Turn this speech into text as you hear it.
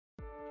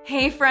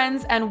Hey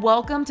friends, and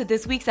welcome to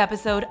this week's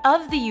episode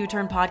of the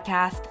U-Turn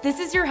Podcast. This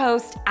is your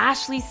host,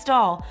 Ashley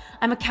Stahl.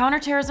 I'm a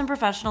counterterrorism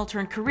professional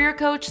turned career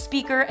coach,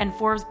 speaker, and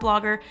Forbes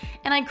blogger,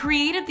 and I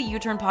created the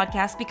U-Turn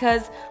Podcast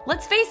because,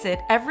 let's face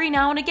it, every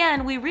now and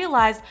again we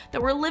realize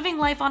that we're living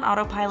life on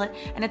autopilot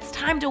and it's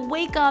time to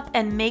wake up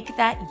and make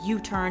that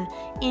U-turn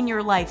in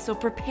your life. So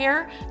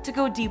prepare to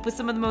go deep with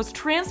some of the most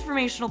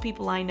transformational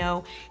people I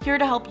know, here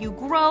to help you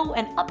grow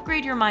and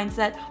upgrade your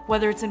mindset,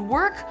 whether it's in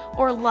work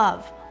or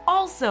love.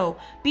 Also,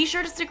 be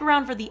sure to stick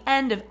around for the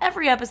end of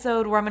every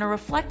episode where I'm going to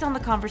reflect on the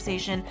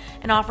conversation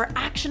and offer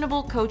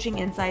actionable coaching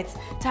insights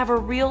to have a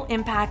real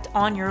impact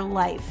on your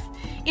life.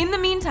 In the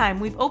meantime,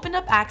 we've opened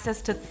up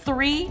access to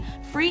 3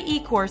 free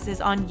e-courses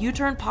on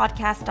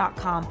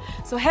uturnpodcast.com.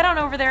 So head on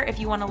over there if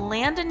you want to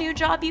land a new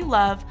job you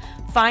love,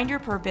 find your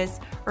purpose,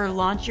 or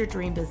launch your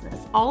dream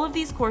business. All of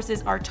these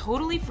courses are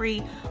totally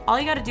free. All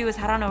you got to do is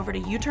head on over to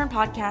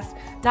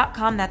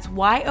uturnpodcast.com. That's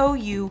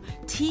YOUTURN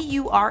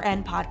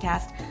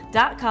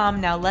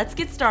podcast.com. Now let's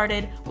get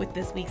started with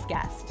this week's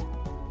guest.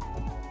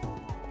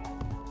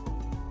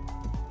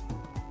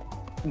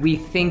 We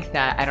think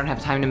that I don't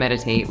have time to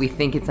meditate. We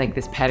think it's like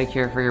this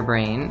pedicure for your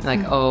brain.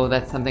 Like, oh,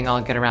 that's something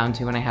I'll get around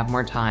to when I have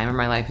more time or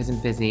my life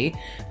isn't busy.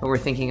 But we're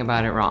thinking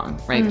about it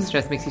wrong, right?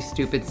 Stress makes you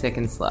stupid, sick,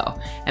 and slow.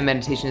 And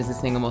meditation is the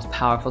single most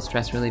powerful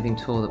stress relieving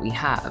tool that we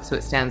have. So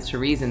it stands to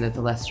reason that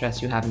the less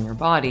stress you have in your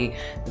body,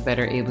 the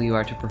better able you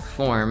are to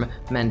perform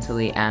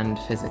mentally and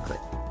physically.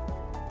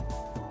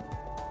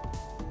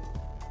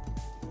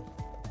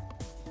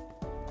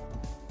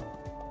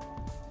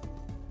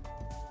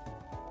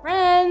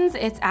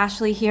 It's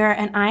Ashley here,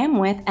 and I am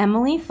with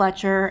Emily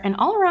Fletcher, an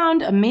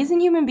all-around amazing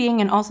human being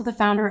and also the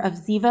founder of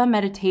Ziva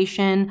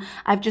Meditation.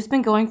 I've just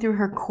been going through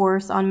her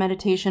course on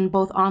meditation,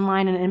 both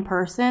online and in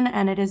person,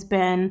 and it has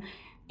been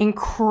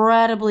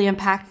incredibly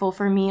impactful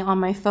for me on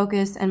my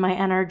focus and my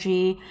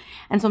energy.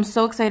 And so I'm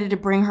so excited to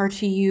bring her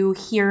to you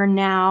here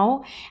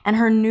now. And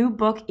her new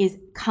book is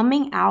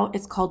coming out.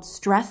 It's called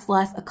Stress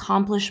Less,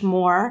 Accomplish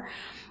More.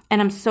 And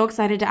I'm so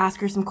excited to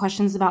ask her some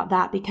questions about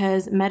that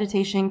because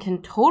meditation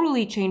can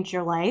totally change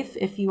your life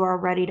if you are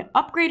ready to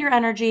upgrade your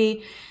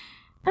energy.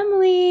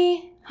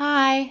 Emily,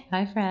 hi.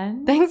 Hi,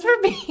 friend. Thanks for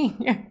being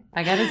here.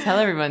 I got to tell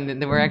everyone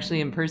that we're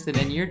actually in person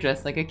and you're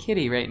dressed like a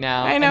kitty right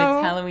now. I know. And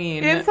it's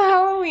Halloween. It's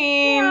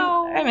Halloween.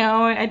 Wow. I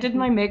know. I did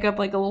my makeup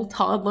like a little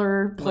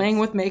toddler playing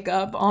with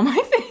makeup on my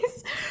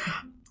face.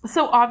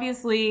 So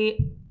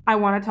obviously, I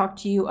want to talk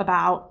to you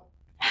about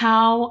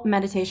how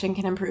meditation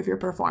can improve your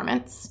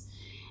performance.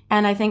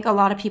 And I think a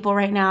lot of people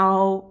right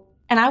now,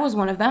 and I was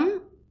one of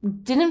them,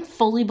 didn't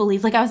fully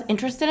believe, like I was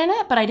interested in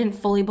it, but I didn't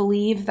fully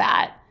believe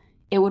that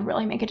it would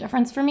really make a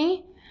difference for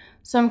me.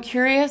 So I'm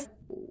curious,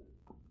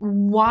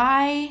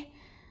 why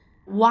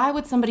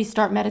would somebody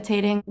start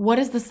meditating? What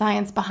is the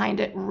science behind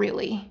it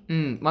really?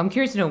 Well, I'm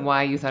curious to know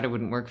why you thought it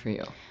wouldn't work for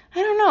you.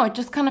 I don't know. It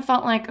just kind of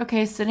felt like,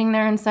 okay, sitting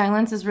there in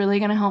silence is really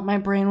going to help my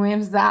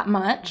brainwaves that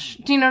much.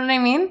 Do you know what I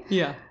mean?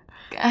 Yeah.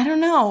 I don't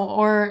know.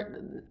 Or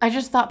I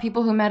just thought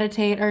people who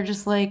meditate are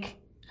just like...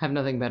 Have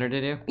nothing better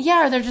to do?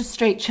 Yeah, or they're just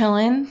straight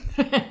chilling.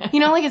 You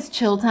know, like it's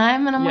chill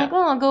time. And I'm Yeah. like,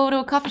 oh, I'll go to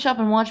a coffee shop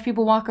and watch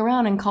people walk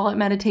around and call it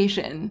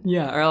meditation.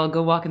 Yeah, or I'll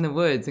go walk in the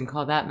woods and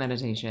call that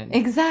meditation.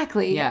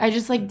 Exactly. Yeah. I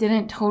just like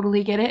didn't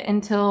totally get it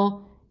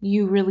until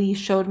you really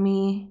showed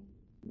me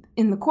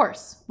in the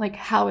course, like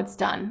how it's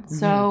done.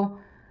 So...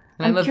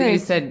 And I love that you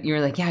said, you were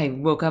like, yeah, I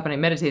woke up and I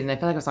meditated and I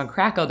felt like I was on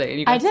crack all day and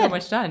you got so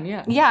much done.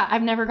 Yeah. Yeah,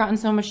 I've never gotten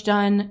so much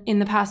done in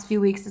the past few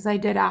weeks as I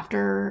did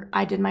after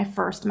I did my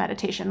first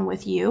meditation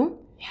with you.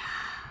 Yeah.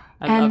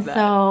 I love that.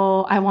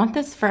 So I want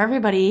this for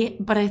everybody,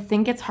 but I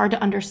think it's hard to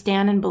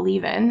understand and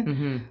believe in.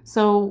 Mm-hmm.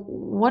 So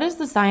what is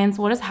the science?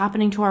 What is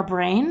happening to our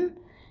brain?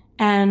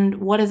 And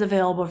what is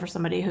available for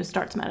somebody who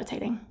starts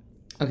meditating?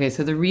 Okay,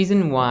 so the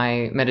reason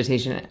why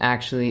meditation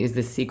actually is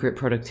the secret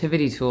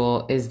productivity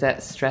tool is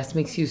that stress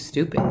makes you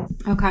stupid.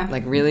 Okay.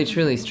 Like really,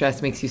 truly,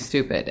 stress makes you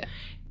stupid.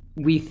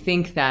 We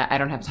think that I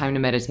don't have time to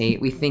meditate.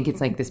 We think it's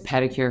like this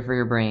pedicure for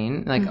your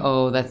brain. Like,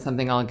 oh, that's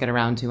something I'll get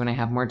around to when I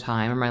have more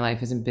time or my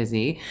life isn't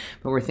busy.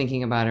 But we're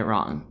thinking about it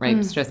wrong,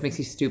 right? Stress makes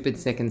you stupid,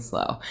 sick, and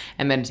slow.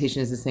 And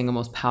meditation is the single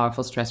most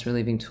powerful stress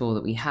relieving tool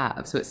that we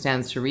have. So it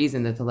stands to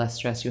reason that the less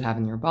stress you have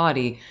in your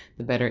body,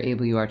 the better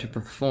able you are to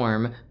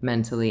perform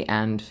mentally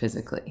and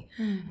physically.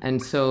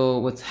 And so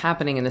what's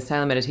happening in the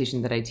style of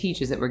meditation that I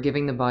teach is that we're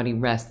giving the body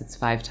rest that's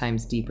 5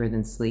 times deeper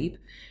than sleep.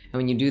 And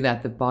when you do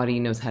that, the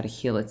body knows how to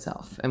heal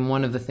itself. And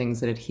one of the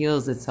things that it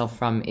heals itself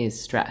from is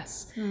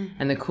stress.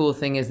 And the cool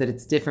thing is that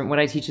it's different. What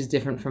I teach is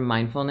different from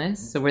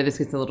mindfulness. So where this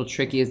gets a little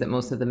tricky is that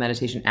most of the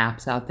meditation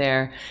apps out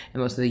there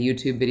and most of the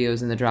YouTube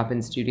videos and the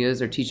drop-in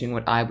studios are teaching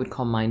what I would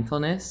call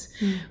mindfulness,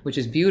 which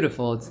is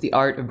beautiful. It's the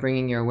art of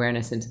bringing your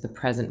awareness into the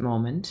present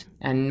moment.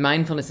 And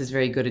mindfulness is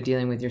very good at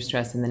dealing with your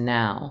stress in the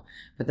now.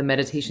 But the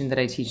meditation that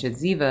I teach at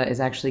Ziva is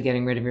actually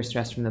getting rid of your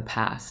stress from the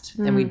past.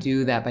 And we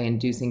do that by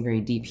inducing very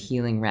deep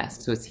healing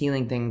rest. So it's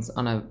healing things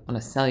on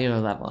a cellular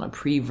level, on a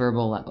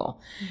pre-verbal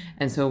level.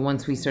 And so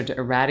once we start to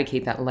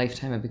eradicate that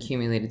lifetime of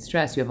accumulated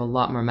stress, you have a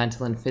lot more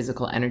mental and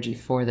physical energy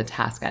for the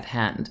task at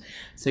hand.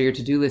 So your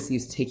to-do list that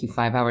used to take you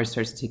 5 hours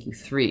starts to take you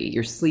 3.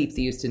 Your sleep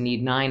that used to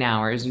need 9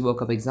 hours, you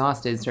woke up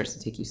exhausted, starts to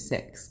take you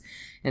 6.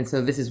 And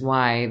so this is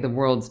why the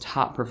world's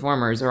top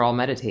performers are all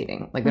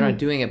meditating. Like, they're not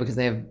doing it because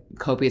they have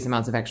copious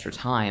amounts of extra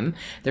time.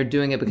 They're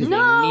doing it because they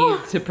need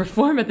to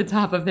perform at the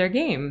top of their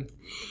game.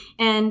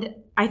 And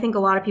I think a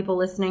lot of people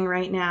listening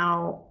right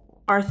now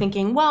are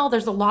thinking, well,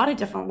 there's a lot of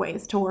different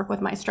ways to work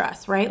with my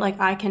stress, right? Like,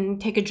 I can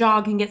take a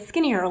jog and get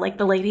skinnier. Like,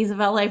 the ladies of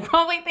LA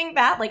probably think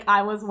that. Like,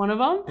 I was one of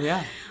them.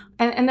 Yeah.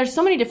 And there's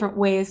so many different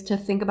ways to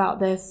think about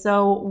this.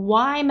 So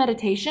why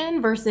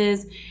meditation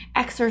versus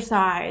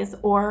exercise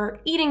or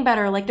eating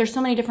better? Like, there's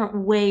so many different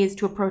ways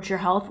to approach your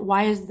health.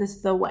 Why is this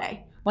the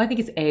way? Well, I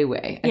think it's a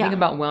way. I think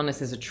about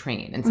wellness as a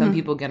train. And some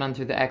people get on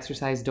through the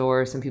exercise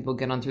door, some people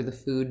get on through the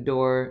food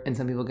door, and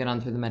some people get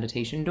on through the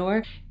meditation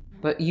door.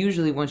 But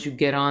usually once you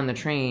get on the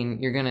train,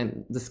 you're going to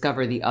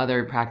discover the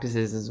other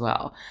practices as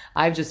well.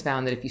 I've just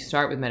found that if you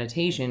start with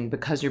meditation,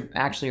 because you're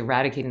actually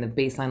eradicating the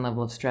baseline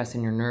level of stress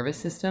in your nervous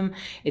system,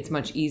 it's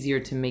much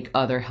easier to make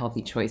other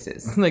healthy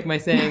choices. Like my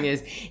saying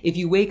is, if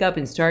you wake up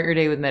and start your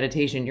day with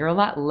meditation, you're a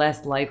lot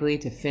less likely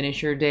to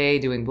finish your day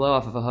doing blow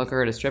off of a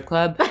hooker at a strip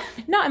club.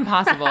 Not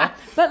impossible,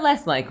 but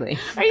less likely.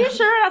 Are you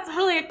sure? That's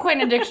really quite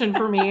an addiction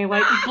for me,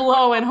 like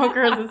blowing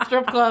hookers at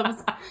strip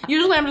clubs.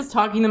 Usually I'm just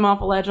talking them off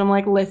a ledge. I'm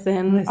like,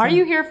 listen. Are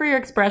you here for your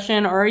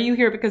expression, or are you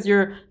here because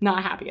you're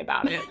not happy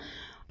about it?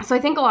 So I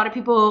think a lot of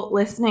people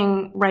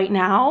listening right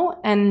now,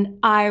 and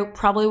I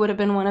probably would have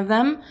been one of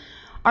them,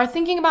 are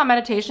thinking about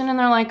meditation and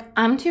they're like,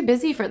 I'm too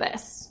busy for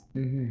this.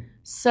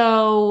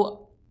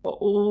 So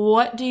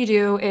what do you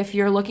do if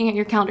you're looking at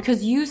your calendar?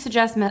 Because you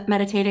suggest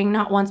meditating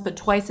not once but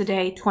twice a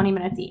day, 20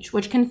 minutes each,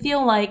 which can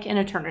feel like an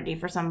eternity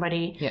for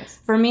somebody. Yes.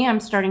 For me, I'm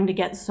starting to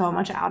get so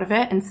much out of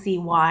it and see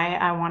why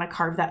I want to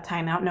carve that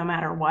time out no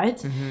matter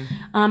what.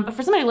 But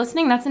for somebody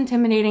listening, that's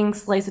intimidating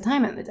slice of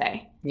time in the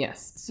day.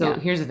 Yes. So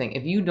here's the thing.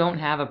 If you don't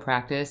have a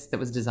practice that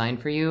was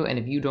designed for you, and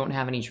if you don't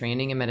have any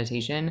training in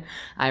meditation,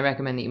 I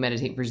recommend that you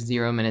meditate for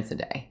 0 minutes a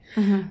day.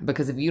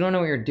 Because if you don't know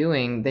what you're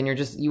doing, then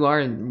you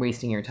are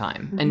wasting your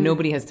time. And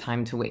nobody has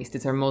time to waste.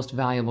 It's our most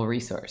valuable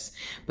resource.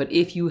 But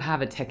if you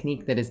have a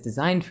technique that is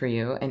designed for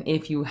you, and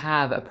if you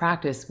have a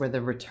practice where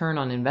the return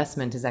on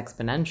investment is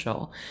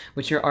exponential,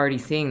 which you're already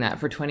seeing that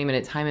for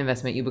 20-minute time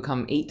investment, you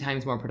become 8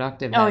 times more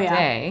productive that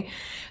day.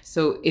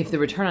 So if the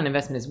return on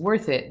investment is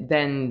worth it,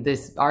 then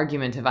this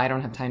argument of I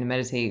don't have time to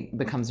meditate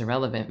becomes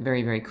irrelevant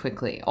very, very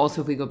quickly. Also,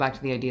 if we go back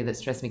to the idea that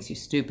stress makes you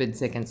stupid,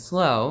 sick, and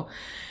slow,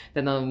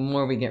 then the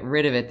more we get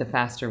rid of it, the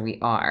faster we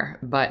are.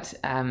 But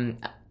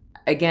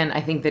again,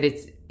 I think that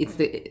it's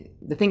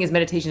the thing is,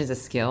 meditation is a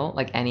skill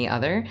like any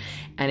other,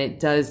 and it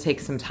does take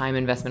some time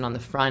investment on the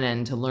front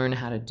end to learn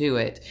how to do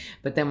it.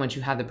 But then once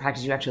you have the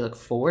practice, you actually look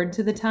forward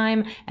to the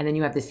time, and then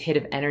you have this hit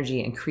of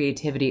energy and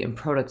creativity and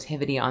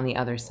productivity on the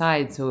other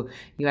side. So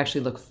you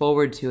actually look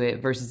forward to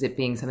it versus it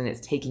being something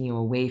that's taking you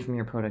away from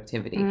your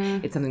productivity.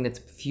 It's something that's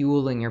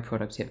fueling your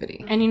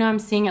productivity. And I'm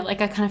seeing it like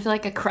I kind of feel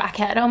like a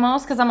crackhead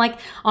almost, because I'm like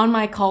on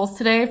my calls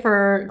today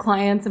for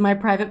clients in my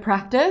private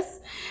practice,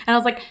 and I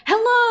was like,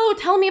 hello,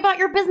 tell me about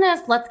your business.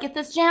 Let's get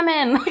this jamming.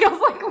 Like, I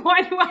was like,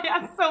 why do I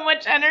have so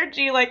much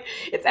energy? Like,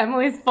 it's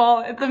Emily's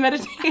fault at the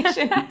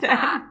meditation day.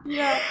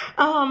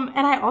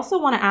 And I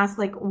also want to ask,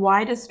 like,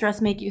 why does stress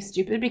make you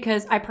stupid?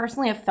 Because I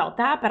personally have felt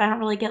that, but I don't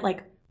really get,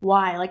 like,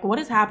 why? Like, what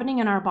is happening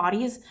in our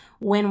bodies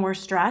when we're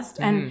stressed?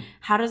 And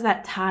how does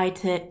that tie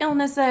to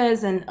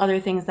illnesses and other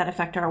things that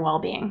affect our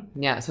well-being?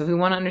 Yeah, so if we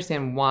want to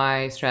understand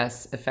why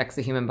stress affects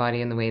the human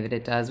body in the way that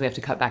it does, we have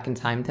to cut back in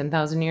time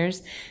 10,000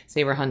 years.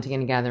 Say we're hunting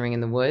and gathering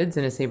in the woods,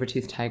 and a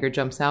saber-toothed tiger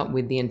jumps out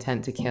with the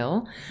intent to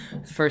kill.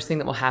 First thing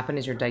that will happen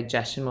is your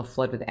digestion will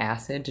flood with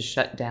acid to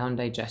shut down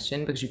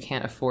digestion, because you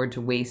can't afford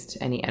to waste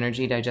any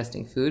energy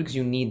digesting food, because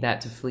you need that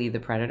to flee the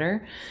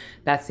predator.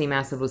 That same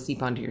acid will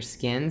seep onto your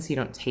skin, so you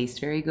don't taste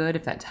very good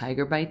if that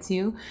tiger bites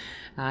you.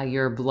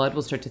 Your blood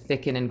will start to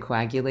thicken and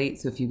coagulate,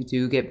 so if you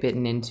do get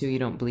bitten into, you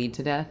don't bleed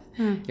to death.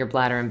 Your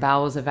bladder and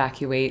bowels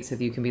evacuate so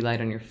that you can be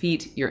light on your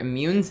feet. Your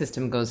immune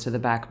system goes to the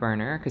back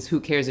burner, because who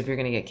cares if you're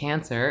going to get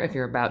cancer if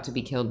you're about to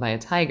be killed by a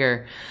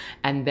tiger?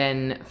 And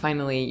then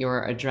finally,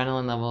 your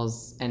adrenaline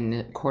levels and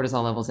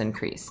cortisol levels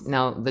increase.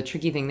 Now, the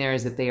tricky thing there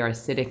is that they are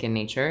acidic in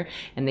nature,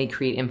 and they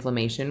create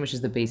inflammation, which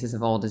is the basis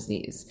of all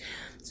disease.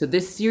 So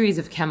this series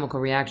of chemical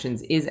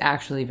reactions is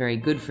actually very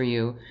good for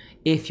you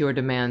if your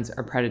demands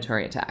are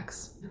predatory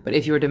attacks. But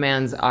if your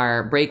demands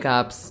are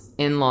breakups,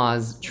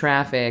 in-laws,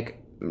 traffic,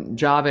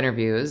 job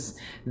interviews,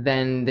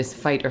 then this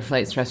fight or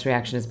flight stress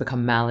reaction has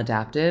become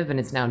maladaptive, and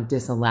it's now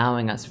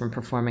disallowing us from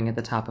performing at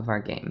the top of our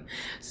game.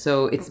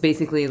 So it's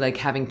basically like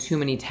having too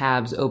many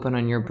tabs open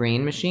on your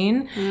brain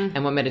machine.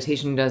 And what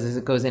meditation does is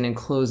it goes in and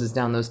closes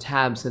down those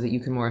tabs so that you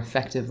can more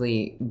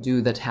effectively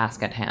do the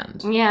task at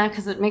hand. Yeah,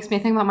 because it makes me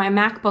think about my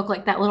MacBook,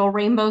 like that little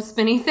rainbow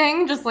spinny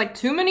thing, just like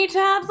too many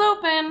tabs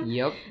open.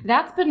 Yep.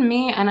 That's been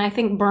me, and I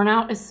think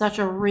burnout is such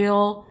a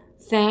real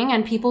thing,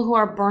 and people who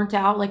are burnt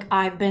out, like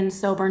I've been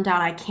so burnt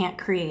out, I can't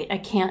create, I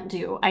can't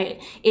do.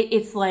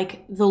 It's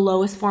like the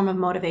lowest form of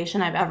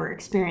motivation I've ever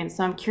experienced.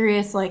 So I'm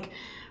curious, like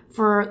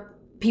for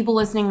people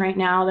listening right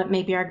now that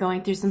maybe are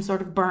going through some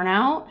sort of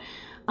burnout,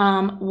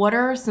 what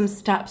are some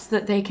steps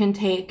that they can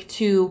take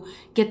to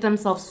get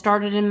themselves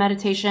started in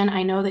meditation?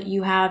 I know that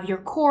you have your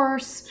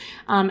course,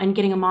 and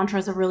getting a mantra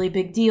is a really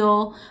big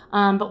deal.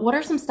 But what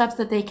are some steps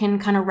that they can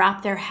kind of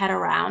wrap their head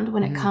around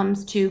when it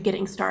comes to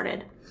getting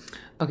started?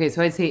 Okay,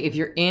 so I'd say if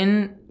you're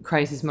in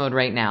crisis mode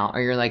right now,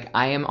 or you're like,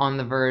 I am on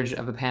the verge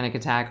of a panic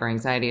attack or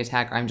anxiety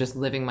attack, or I'm just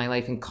living my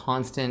life in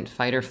constant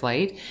fight or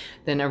flight,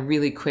 then a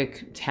really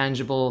quick,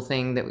 tangible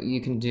thing that you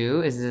can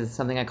do is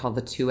something I call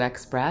the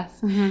 2X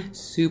breath.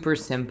 Super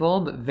simple,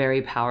 but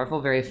very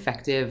powerful, very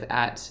effective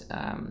at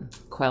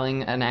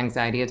quelling an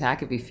anxiety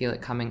attack if you feel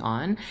it coming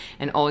on.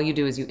 And all you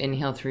do is you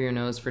inhale through your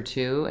nose for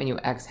 2 and you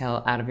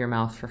exhale out of your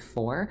mouth for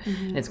 4.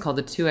 And it's called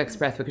the 2X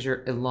breath because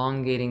you're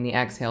elongating the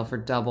exhale for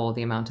double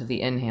the amount of the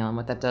inhale. And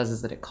what that does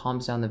is that it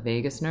calms down the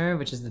vagus nerve,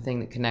 which is the thing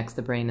that connects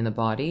the brain and the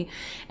body.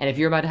 And if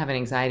you're about to have an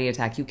anxiety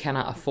attack, you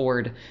cannot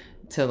afford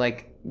to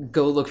like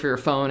go look for your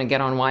phone and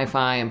get on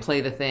Wi-Fi and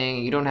play the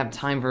thing. You don't have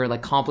time for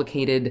like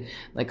complicated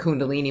like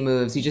Kundalini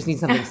moves. You just need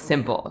something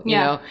simple, you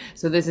know?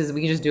 So we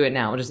can just do it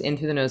now. We'll just in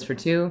through the nose for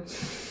 2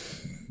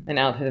 and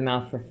out through the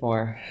mouth for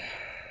 4.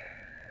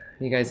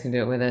 You guys can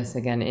do it with us.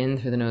 Again, in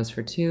through the nose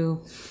for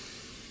 2,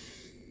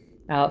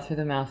 out through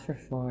the mouth for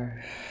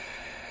 4.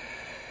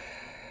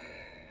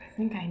 I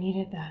think I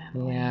needed that,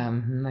 Emily.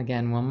 Yeah.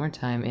 Again, one more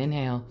time.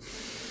 Inhale.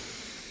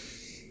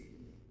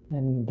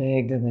 And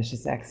big,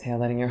 delicious exhale,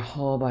 letting your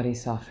whole body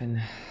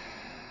soften.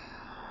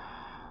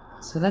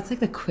 So that's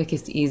like the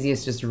quickest,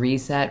 easiest just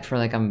reset for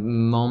like a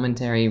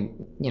momentary,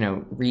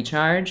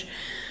 recharge.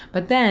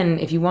 But then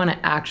if you want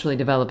to actually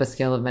develop a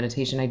skill of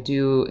meditation, I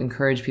do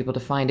encourage people to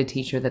find a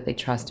teacher that they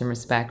trust and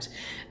respect.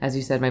 As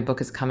you said, my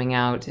book is coming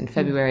out in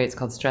February. It's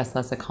called Stress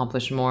Less,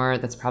 Accomplish More.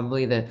 That's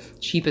probably the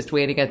cheapest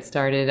way to get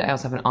started. I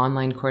also have an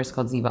online course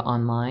called Ziva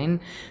Online.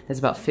 That's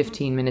about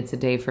 15 minutes a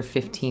day for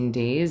 15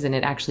 days. And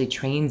it actually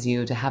trains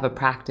you to have a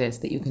practice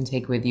that you can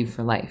take with you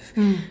for life.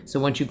 So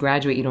once you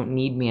graduate, you don't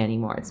need me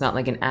anymore. It's not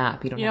like an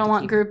app. You don't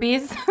want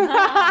groupies?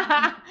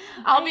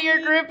 I'll be your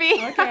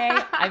groupie. Okay.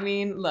 I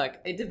mean, look,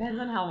 it depends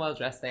on how well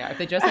dressed they are. If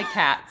they dress like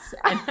cats,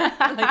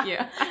 like you,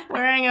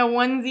 wearing a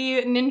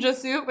onesie ninja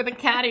suit with a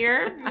cat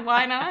ear,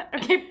 why not?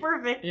 Okay,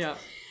 perfect. Yeah.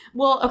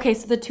 Well, okay,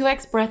 so the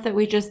 2X breath that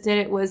we just did,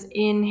 it was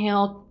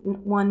inhale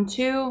 1,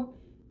 2,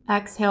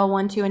 exhale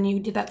 1, 2, and you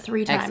did that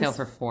 3 times. Exhale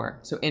for 4.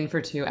 So in for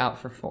 2, out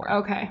for 4.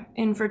 Okay,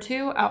 in for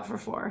 2, out for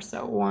 4.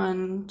 So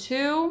 1,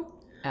 2,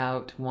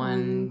 out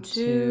 1,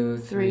 2,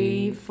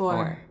 3,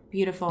 4.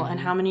 Beautiful. And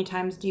how many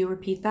times do you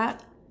repeat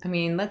that? I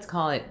mean, let's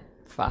call it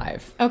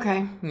 5.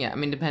 Okay. Yeah, I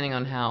mean, depending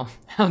on how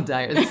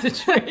dire the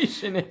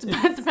situation is.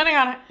 Depending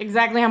on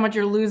exactly how much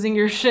you're losing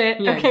your shit.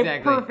 Yeah, okay,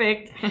 exactly.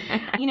 Perfect.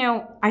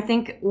 I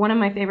think one of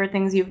my favorite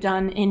things you've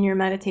done in your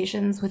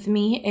meditations with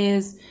me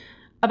is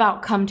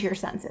about come to your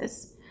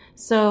senses.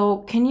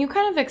 So can you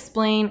kind of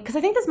explain, because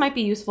I think this might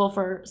be useful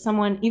for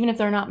someone, even if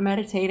they're not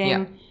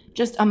meditating,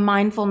 just a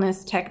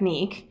mindfulness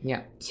technique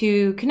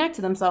to connect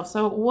to themselves.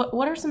 So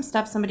what are some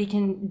steps somebody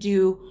can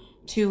do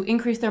to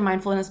increase their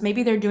mindfulness?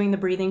 Maybe they're doing the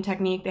breathing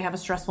technique, they have a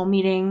stressful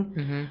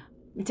meeting,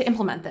 to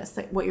implement this,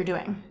 what you're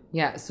doing.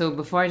 Yeah, so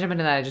before I jump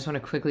into that, I just want to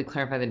quickly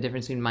clarify the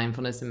difference between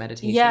mindfulness and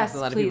meditation. Yes, a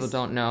lot of people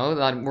don't know.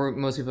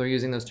 Most people are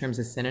using those terms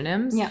as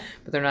synonyms,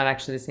 but they're not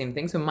actually the same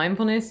thing. So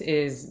mindfulness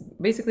is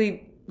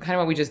basically kind of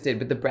what we just did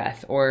with the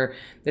breath, or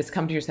this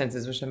come to your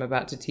senses, which I'm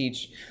about to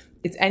teach.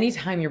 It's any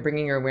time you're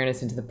bringing your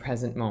awareness into the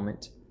present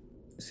moment.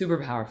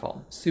 Super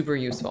powerful, super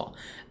useful.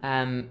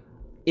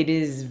 It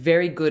is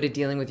very good at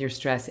dealing with your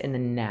stress in the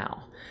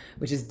now,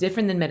 which is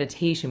different than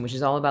meditation, which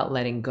is all about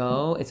letting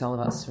go. It's all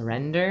about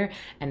surrender,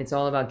 and it's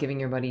all about giving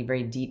your body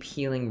very deep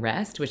healing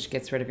rest, which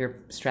gets rid of your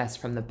stress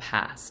from the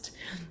past.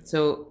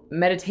 So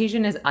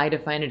meditation, as I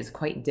define it, is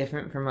quite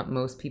different from what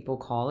most people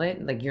call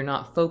it. Like, you're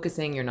not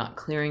focusing, you're not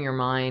clearing your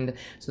mind.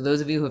 So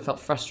those of you who have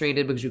felt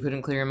frustrated because you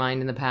couldn't clear your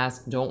mind in the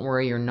past, don't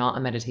worry, you're not a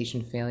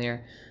meditation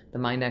failure. The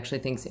mind actually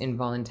thinks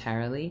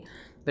involuntarily.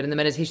 But in the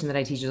meditation that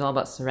I teach, is all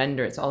about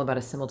surrender. It's all about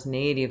a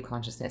simultaneity of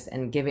consciousness,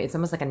 and it's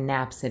almost like a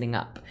nap sitting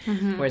up.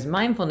 Whereas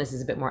mindfulness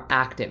is a bit more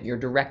active. You're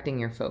directing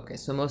your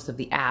focus. So most of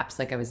the apps,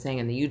 like I was saying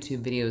in the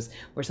YouTube videos,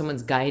 where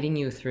someone's guiding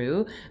you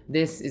through,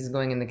 this is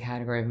going in the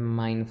category of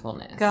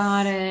mindfulness.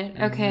 Got it.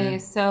 Okay,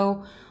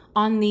 so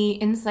on the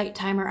Insight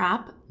Timer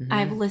app,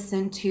 I've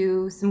listened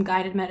to some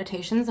guided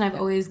meditations, and I've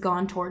always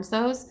gone towards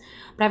those.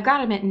 But I've got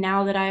to admit,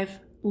 now that I've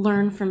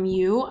learn from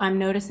you, I'm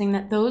noticing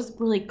that those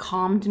really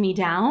calmed me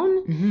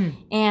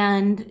down.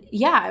 And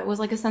it was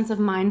like a sense of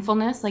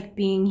mindfulness, like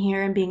being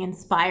here and being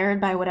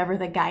inspired by whatever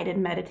the guided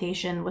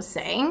meditation was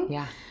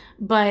saying.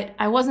 But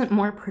I wasn't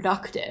more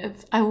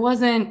productive. I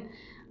wasn't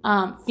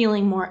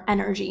feeling more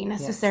energy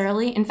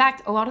necessarily. Yes. In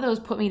fact, a lot of those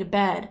put me to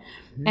bed.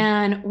 Mm-hmm.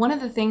 And one of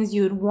the things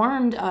you had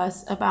warned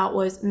us about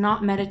was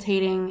not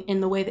meditating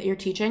in the way that you're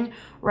teaching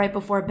right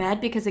before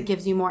bed because it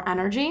gives you more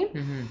energy.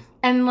 Mm-hmm.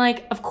 And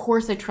like, of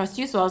course I trust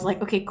you. So I was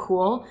like, okay,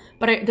 cool.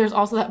 But there's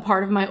also that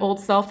part of my old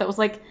self that was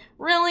like,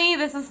 really?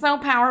 This is so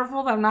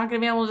powerful that I'm not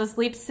going to be able to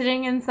sleep.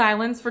 Sitting in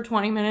silence for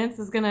 20 minutes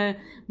is going to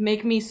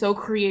make me so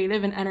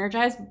creative and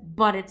energized.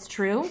 But it's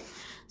true.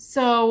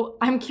 So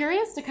I'm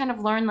curious to kind of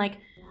learn like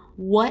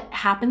what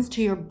happens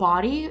to your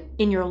body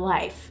in your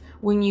life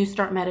when you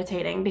start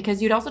meditating,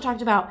 because you'd also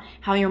talked about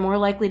how you're more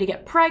likely to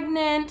get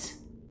pregnant,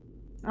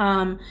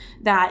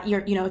 that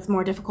it's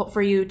more difficult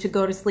for you to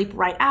go to sleep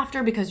right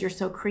after because you're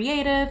so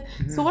creative.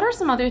 Mm-hmm. So what are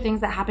some other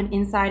things that happen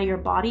inside of your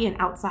body and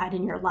outside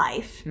in your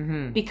life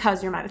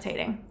because you're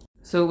meditating?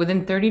 So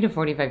within 30 to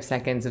 45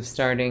 seconds of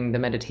starting the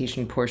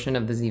meditation portion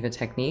of the Ziva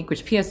technique,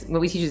 which P.S., what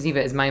we teach at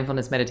Ziva is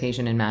mindfulness,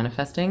 meditation, and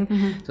manifesting.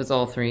 Mm-hmm. So it's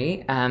all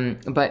three.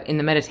 But in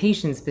the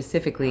meditation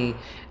specifically,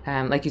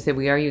 like you said,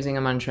 we are using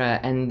a mantra,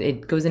 and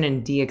it goes in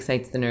and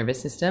de-excites the nervous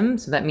system.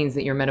 So that means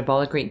that your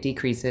metabolic rate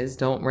decreases.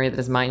 Don't worry, that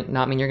does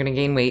not mean you're going to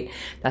gain weight.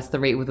 That's the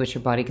rate with which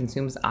your body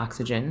consumes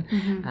oxygen.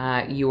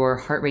 Mm-hmm. Your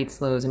heart rate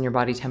slows and your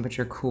body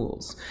temperature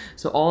cools.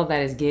 So all of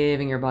that is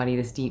giving your body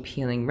this deep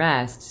healing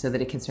rest so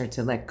that it can start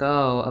to let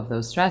go of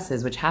those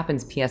stresses, which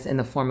happens, P.S., in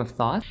the form of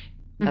thought.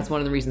 That's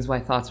one of the reasons why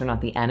thoughts are not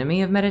the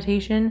enemy of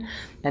meditation.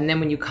 And then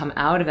when you come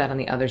out of that on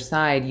the other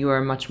side, you are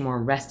much more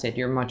rested.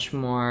 You're much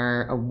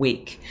more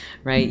awake,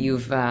 right?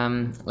 You've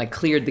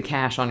cleared the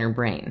cache on your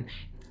brain.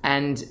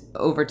 And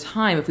over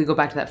time, if we go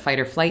back to that fight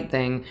or flight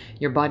thing,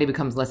 your body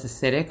becomes less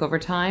acidic over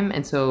time.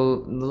 And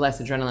so the less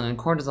adrenaline and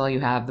cortisol you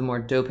have, the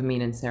more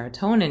dopamine and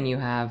serotonin you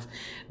have,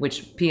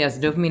 which, P.S.,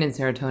 dopamine and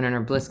serotonin are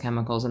bliss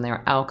chemicals, and they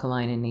are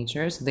alkaline in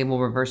nature. So they will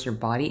reverse your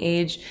body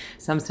age.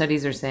 Some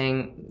studies are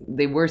saying,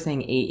 they were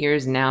saying 8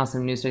 years. Now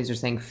some new studies are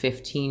saying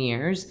 15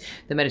 years.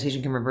 The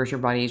meditation can reverse your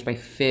body age by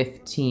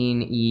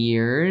 15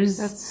 years.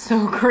 That's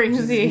so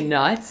crazy. It's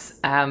nuts.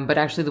 But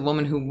actually the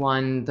woman who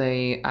won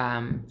the...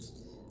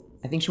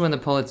 I think she won the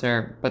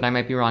Pulitzer, but I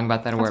might be wrong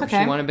about that award.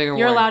 Okay. She won a big award.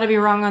 You're allowed to be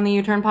wrong on the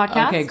U-Turn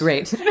podcast. Okay,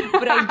 great.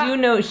 But I do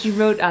know she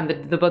wrote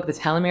the book, The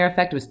Telomere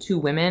Effect. It was 2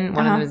 women.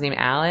 One of them was named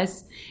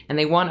Alice, and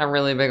they won a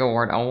really big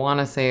award. I want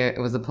to say it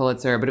was the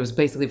Pulitzer, but it was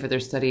basically for their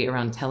study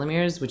around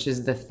telomeres, which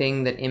is the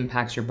thing that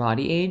impacts your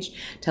body age.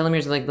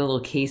 Telomeres are like the little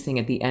casing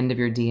at the end of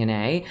your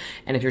DNA,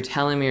 and if your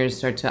telomeres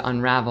start to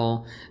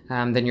unravel,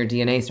 then your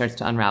DNA starts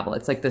to unravel.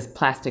 It's like this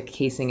plastic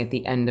casing at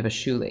the end of a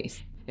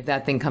shoelace. If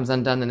that thing comes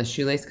undone, then the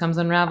shoelace comes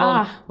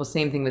unraveled. Well,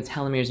 same thing with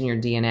telomeres in your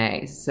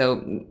DNA. So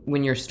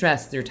when you're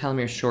stressed, your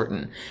telomeres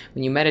shorten.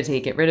 When you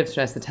meditate, get rid of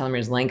stress, the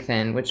telomeres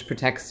lengthen, which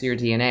protects your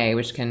DNA,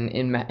 which can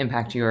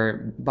impact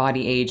your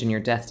body age and your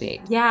death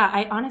date. Yeah,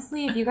 I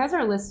honestly, if you guys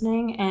are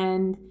listening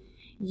and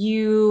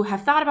you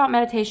have thought about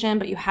meditation,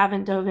 but you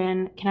haven't dove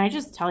in, can I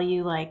just tell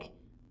you, like,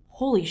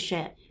 holy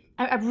shit.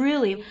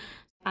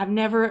 I've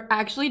never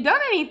actually done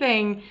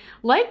anything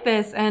like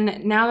this.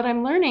 And now that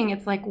I'm learning,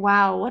 it's like,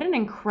 wow, what an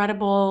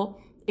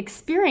incredible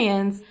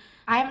experience.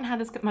 I haven't had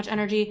this much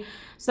energy.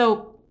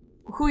 So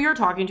who you're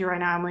talking to right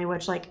now, Emily,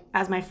 which like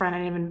as my friend, I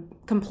didn't even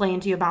complain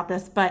to you about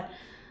this, but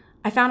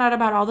I found out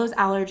about all those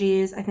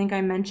allergies. I think I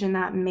mentioned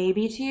that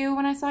maybe to you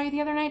when I saw you the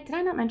other night. Did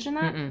I not mention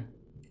that? Mm-mm.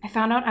 I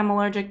found out I'm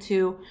allergic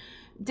to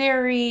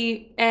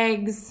dairy,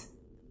 eggs,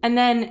 and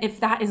then if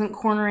that isn't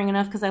cornering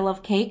enough, because I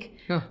love cake,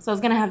 so I was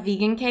going to have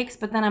vegan cakes,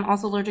 but then I'm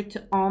also allergic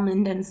to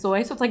almond and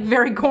soy, so it's like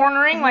very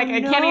cornering. Like I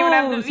can't even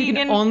have the vegan. You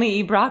can only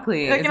eat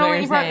broccoli. I can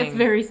only eat broccoli. It's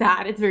very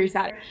sad. It's very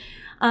sad.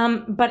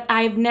 But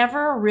I've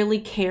never really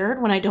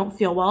cared when I don't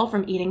feel well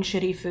from eating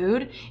shitty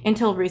food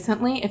until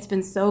recently. It's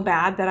been so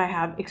bad that I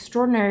have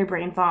extraordinary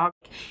brain fog.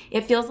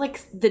 It feels like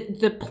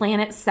the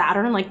planet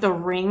Saturn, like the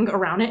ring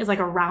around it, is like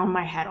around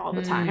my head all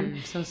the time.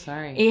 I'm so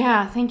sorry.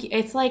 Yeah, thank you.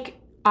 It's like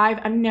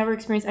I've never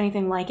experienced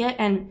anything like it.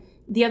 And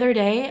the other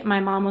day, my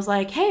mom was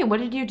like, hey,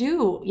 what did you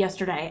do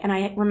yesterday? And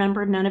I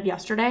remembered none of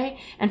yesterday.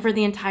 And for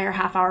the entire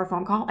half-hour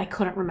phone call, I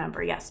couldn't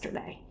remember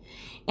yesterday.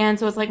 And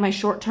so it's like my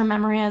short-term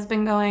memory has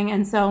been going.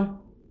 And so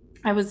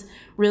I was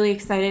really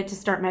excited to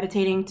start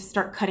meditating, to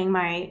start cutting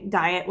my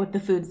diet with the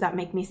foods that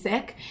make me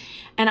sick.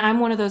 And I'm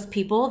one of those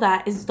people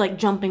that is like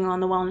jumping on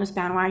the wellness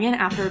bandwagon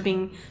after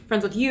being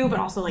friends with you, but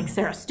also like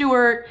Sarah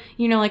Stewart,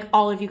 like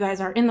all of you guys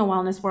are in the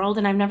wellness world.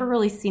 And I've never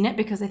really seen it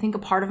because I think a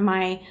part of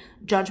my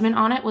judgment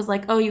on it was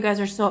like, oh, you guys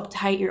are so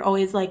uptight. You're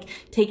always like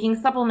taking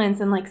supplements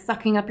and like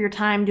sucking up your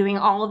time doing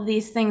all of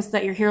these things so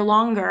that you're here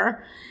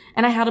longer.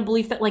 And I had a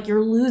belief that like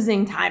you're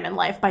losing time in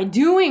life by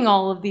doing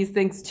all of these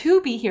things to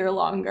be here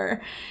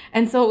longer.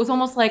 And so it was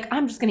almost like,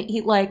 I'm just going to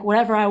eat like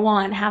whatever I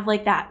want, have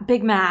like that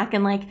Big Mac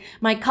and like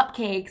my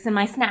cupcakes and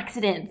my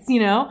snacksidents,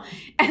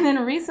 And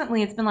then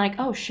recently it's been like,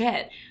 oh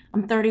shit,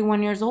 I'm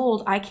 31 years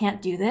old. I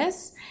can't do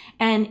this.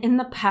 And in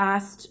the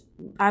past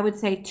I would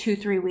say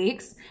 2-3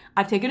 weeks,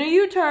 I've taken a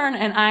U-turn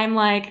and I'm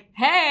like,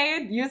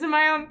 hey, using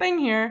my own thing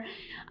here.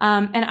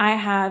 And I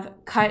have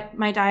cut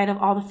my diet of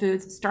all the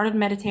foods, started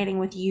meditating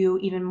with you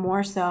even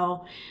more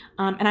so.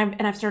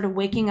 And I've started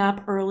waking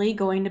up early,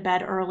 going to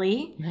bed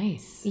early.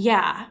 Nice.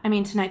 Yeah. I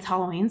mean, tonight's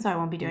Halloween, so I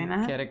won't be doing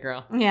that. Get it,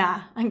 girl.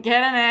 Yeah. I'm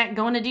getting it.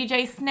 Going to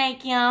DJ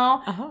Snake,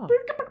 yo. Oh.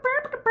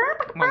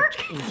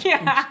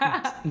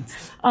 Yeah.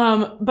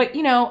 But,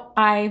 you know,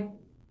 I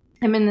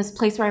am in this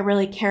place where I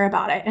really care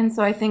about it. And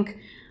so I think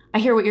I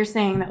hear what you're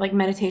saying, that like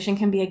meditation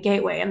can be a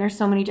gateway, and there's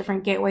so many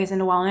different gateways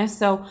into wellness.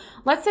 So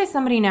let's say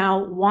somebody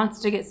now wants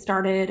to get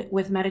started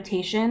with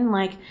meditation,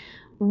 like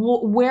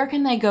where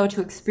can they go to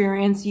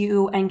experience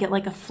you and get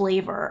like a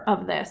flavor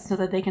of this so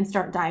that they can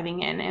start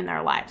diving in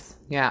their lives?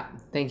 Yeah,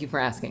 thank you for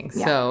asking.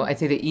 Yeah. So I'd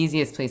say the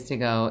easiest place to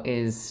go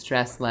is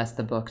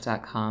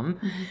stresslessthebook.com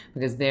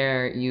because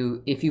there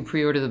if you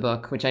pre-order the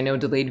book, which I know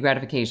delayed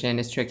gratification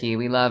is tricky.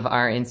 We love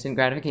our instant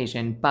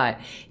gratification, but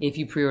if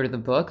you pre-order the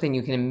book, then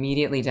you can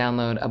immediately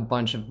download a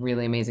bunch of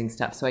really amazing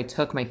stuff. So I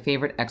took my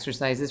favorite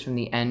exercises from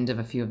the end of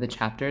a few of the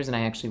chapters and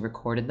I actually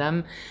recorded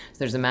them. So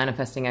there's a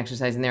manifesting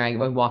exercise in there. I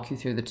walk you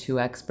through the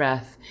 2x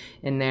breath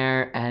in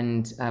there,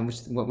 and which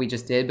is what we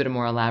just did, but a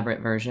more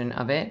elaborate version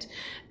of it.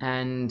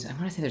 And I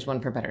want to say there's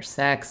one for better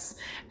sex.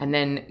 And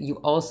then you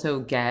also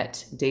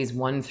get days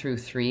 1 through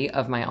 3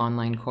 of my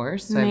online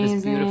course. So I have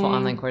this beautiful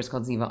online course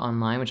called Ziva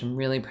Online, which I'm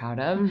really proud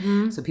of.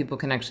 So people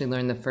can actually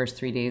learn the first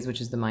 3 days, which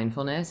is the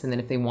mindfulness. And then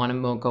if they want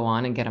to go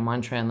on and get a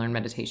mantra and learn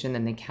meditation,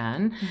 then they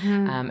can.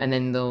 And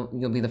then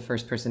you'll be the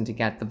first person to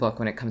get the book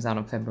when it comes out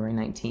on February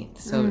 19th.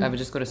 So I would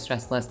just go to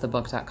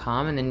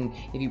stresslessthebook.com. And then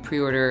if you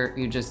pre-order,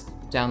 you just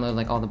download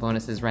like all the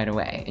bonuses right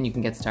away and you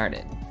can get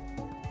started.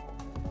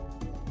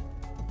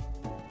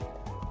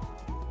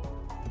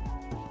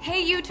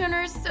 Hey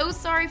U-Turners, so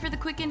sorry for the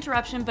quick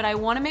interruption, but I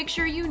want to make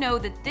sure you know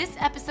that this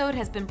episode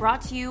has been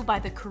brought to you by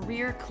the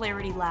Career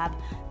Clarity Lab,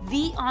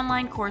 the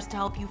online course to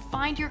help you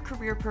find your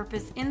career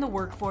purpose in the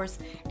workforce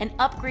and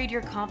upgrade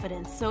your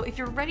confidence. So if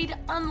you're ready to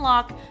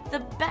unlock the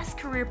best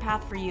career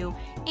path for you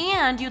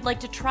and you'd like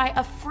to try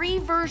a free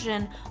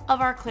version of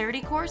our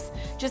Clarity course,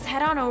 just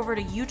head on over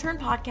to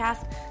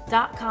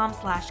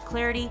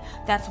uturnpodcast.com/clarity.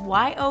 That's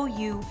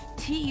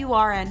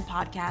YOUTURN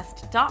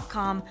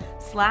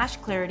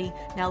podcast.com/clarity.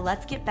 Now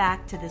let's get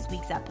back to this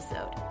week's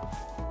episode.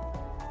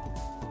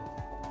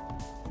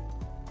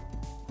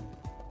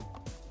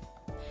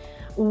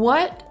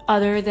 What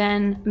other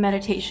than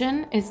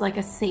meditation is like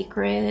a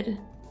sacred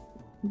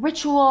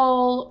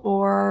ritual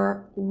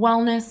or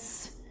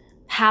wellness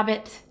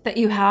habit that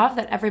you have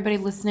that everybody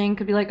listening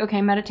could be like,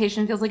 okay,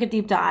 meditation feels like a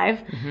deep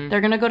dive. They're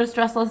going to go to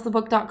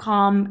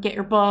stresslessthebook.com, get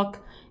your book,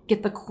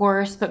 get the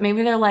course, but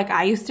maybe they're like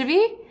I used to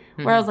be,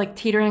 where I was like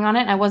teetering on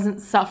it and I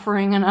wasn't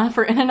suffering enough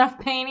or in enough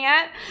pain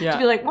yet to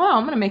be like, wow,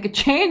 I'm going to make a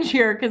change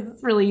here because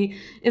this really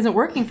isn't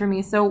working for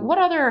me. So what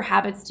other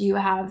habits do you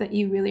have that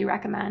you really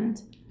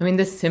recommend? I mean,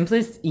 the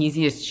simplest,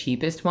 easiest,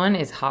 cheapest one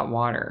is hot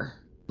water.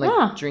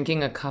 Like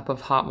drinking a cup of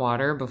hot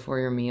water before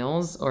your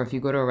meals, or if you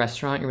go to a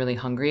restaurant, you're really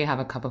hungry, have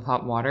a cup of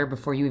hot water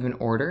before you even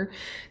order.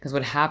 Because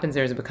what happens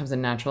there is it becomes a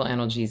natural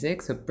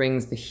analgesic. So it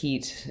brings the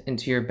heat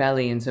into your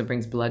belly, and so it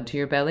brings blood to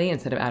your belly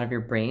instead of out of your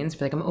brains. If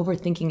you're like, I'm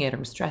overthinking it, or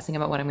I'm stressing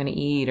about what I'm going to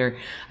eat, or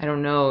I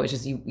don't know. It's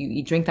just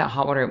you drink that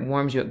hot water, it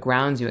warms you, it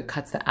grounds you, it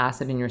cuts the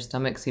acid in your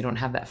stomach so you don't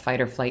have that fight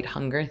or flight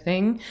hunger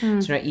thing. So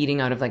you're not eating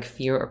out of like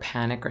fear or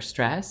panic or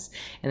stress.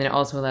 And then it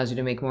also allows you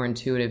to make more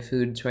intuitive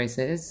food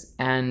choices,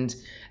 and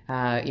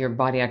your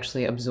body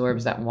actually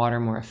absorbs that water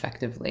more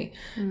effectively.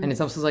 And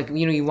it's also like,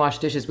 you wash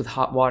dishes with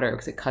hot water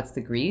because it cuts the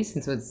grease.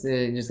 And so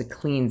it just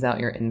cleans out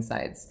your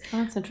insides.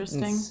 Oh, that's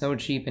interesting. It's so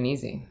cheap and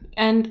easy.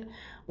 And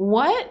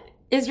what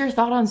is your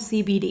thought on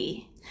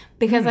CBD?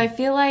 Because I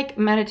feel like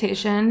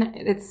meditation,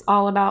 it's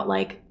all about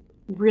like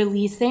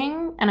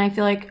releasing. And I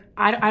feel like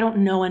I don't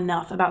know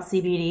enough about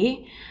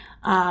CBD.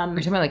 Are you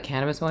talking about like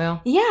cannabis oil?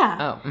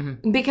 Yeah. Oh,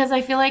 because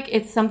I feel like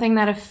it's something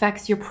that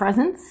affects your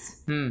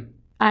presence.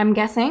 I'm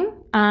guessing.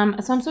 So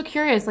I'm so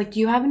curious, like,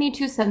 do you have any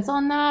 2 cents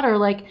on that? Or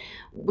like,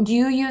 do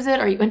you use it?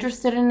 Are you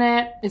interested in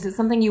it? Is it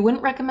something you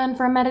wouldn't recommend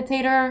for a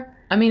meditator?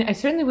 I mean, I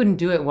certainly wouldn't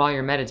do it while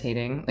you're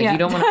meditating. Like, you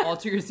don't want to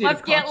alter your state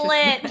Let's of get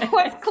consciousness. lit.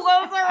 Let's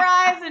close our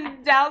eyes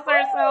and douse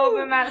ourselves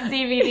in that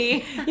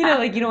CBD.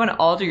 You don't want to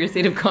alter your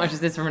state of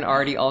consciousness from an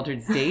already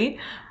altered state.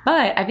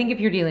 But I think if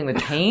you're dealing with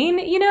pain,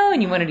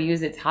 and you wanted to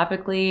use it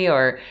topically,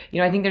 or,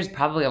 I think there's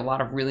probably a lot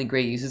of really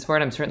great uses for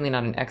it. I'm certainly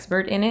not an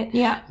expert in it.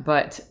 Yeah.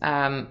 But,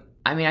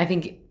 I mean, I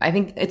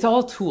think it's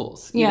all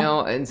tools, you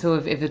know? And so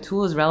if the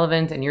tool is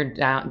relevant and you're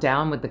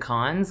down with the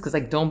cons, because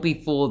like, don't be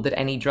fooled that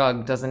any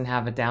drug doesn't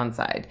have a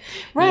downside.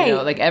 Right.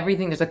 Like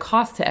everything, there's a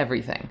cost to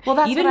everything. Well,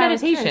 that's even what I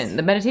was meditation. curious.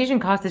 The meditation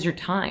cost is your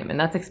time, and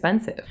that's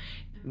expensive.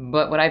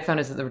 But what I've found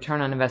is that the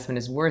return on investment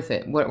is worth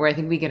it. Where I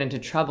think we get into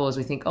trouble is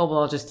we think, oh, well,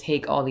 I'll just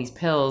take all these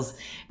pills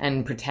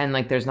and pretend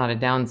like there's not a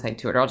downside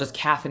to it. Or I'll just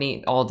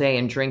caffeinate all day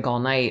and drink all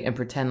night and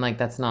pretend like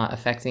that's not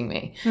affecting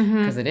me.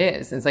 Because it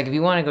is. It's like, if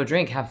you want to go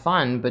drink, have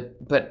fun,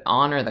 but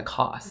honor the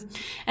cost.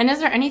 And is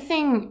there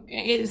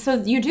anything,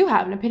 so you do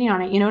have an opinion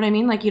on it, you know what I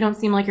mean? Like, you don't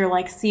seem like you're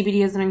like,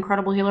 CBD is an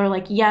incredible healer.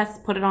 Like, yes,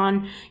 put it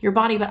on your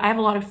body. But I have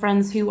a lot of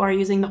friends who are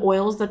using the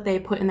oils that they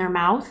put in their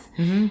mouth.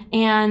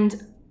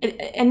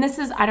 And this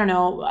is, I don't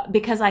know,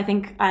 because I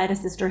think I had a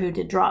sister who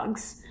did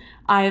drugs.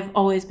 I've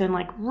always been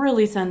like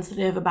really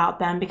sensitive about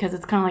them because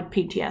it's kind of like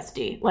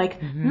PTSD.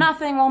 Like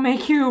nothing will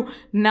make you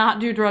not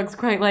do drugs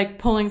quite like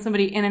pulling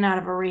somebody in and out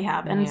of a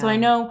rehab. And so I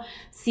know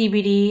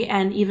CBD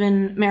and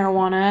even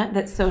marijuana,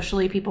 that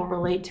socially people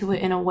relate to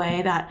it in a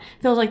way that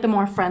feels like the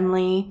more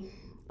friendly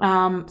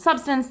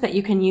substance that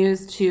you can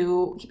use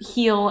to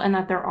heal, and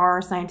that there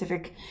are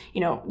scientific,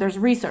 there's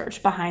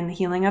research behind the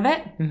healing of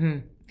it.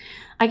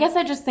 I guess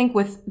I just think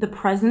with the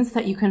presence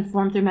that you can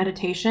form through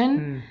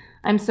meditation,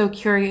 I'm so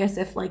curious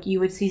if like you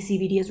would see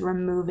CBD as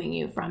removing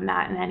you from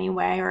that in any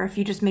way, or if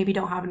you just maybe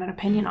don't have an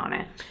opinion on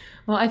it.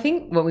 Well, I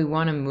think what we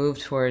want to move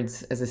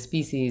towards as a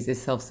species is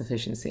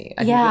self-sufficiency.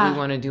 I think what we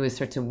want to do is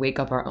start to wake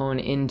up our own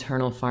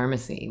internal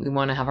pharmacy. We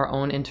want to have our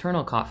own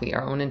internal coffee,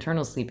 our own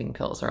internal sleeping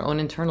pills, our own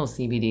internal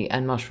CBD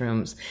and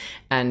mushrooms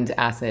and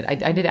acid.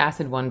 I did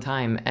acid one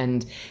time,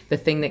 and the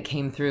thing that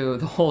came through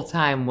the whole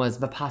time was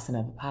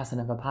Vipassana,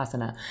 Vipassana,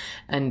 Vipassana.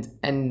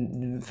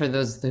 And for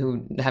those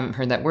who haven't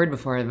heard that word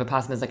before,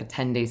 Vipassana is like a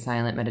 10-day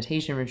silent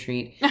meditation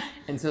retreat.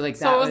 And so like that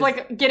so it was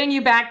like getting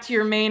you back to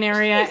your main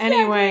area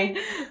anyway.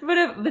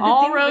 But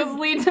all roads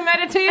lead to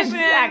meditation.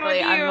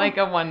 Exactly. I'm like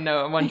a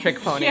one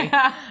trick pony.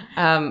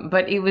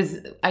 But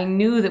I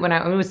knew that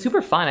it was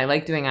super fun. I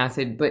liked doing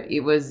acid, but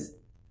it was,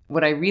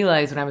 what I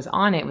realized when I was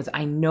on it was,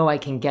 I know I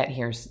can get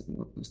here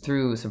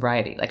through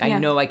sobriety. Like I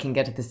know I can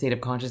get to the state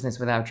of consciousness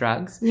without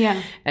drugs.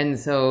 Yeah. And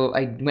so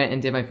I went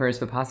and did my first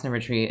Vipassana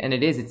retreat, and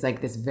it's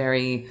like this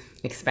very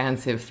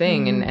expansive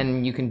thing,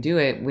 and you can do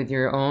it with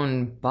your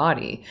own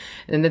body.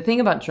 And the thing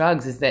about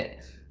drugs is that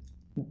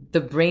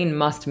the brain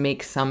must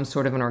make some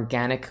sort of an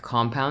organic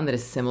compound that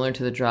is similar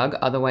to the drug.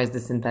 Otherwise, the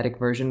synthetic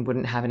version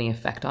wouldn't have any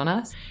effect on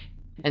us.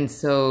 And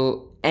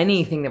so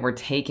anything that we're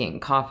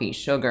taking, coffee,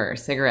 sugar,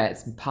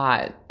 cigarettes,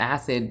 pot,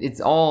 acid, it's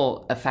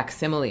all a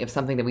facsimile of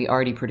something that we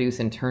already produce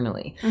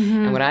internally.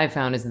 And what I've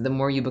found is that the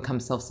more you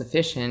become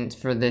self-sufficient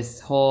for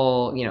this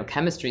whole,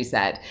 chemistry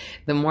set,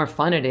 the more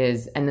fun it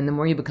is. And then the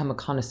more you become a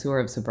connoisseur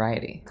of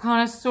sobriety.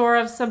 Connoisseur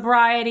of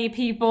sobriety,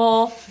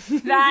 people.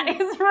 That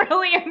is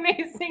really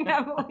amazing,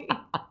 Emily.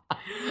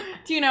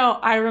 Do you know,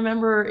 I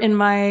remember in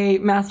my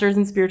master's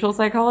in spiritual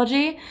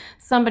psychology,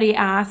 somebody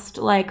asked,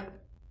 like,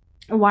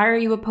 why are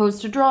you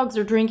opposed to drugs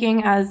or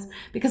drinking?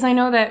 Because I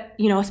know that,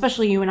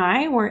 especially you and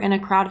I, we're in a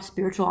crowd of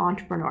spiritual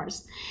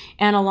entrepreneurs,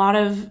 and a lot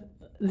of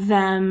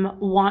them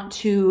want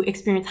to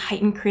experience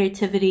heightened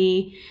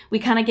creativity. We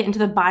kind of get into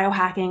the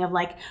biohacking of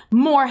like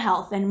more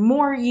health and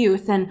more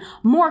youth and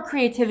more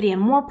creativity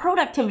and more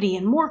productivity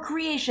and more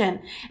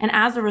creation. And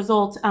as a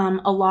result,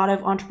 a lot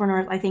of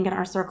entrepreneurs, I think in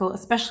our circle,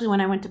 especially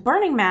when I went to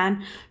Burning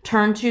Man,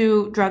 turned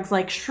to drugs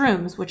like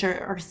shrooms, which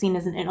are seen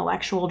as an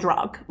intellectual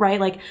drug,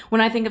 right? Like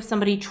when I think of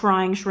somebody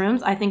trying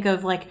shrooms, I think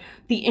of like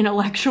the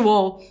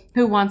intellectual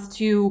who wants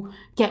to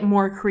get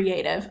more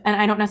creative. And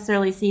I don't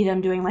necessarily see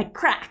them doing like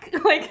crack.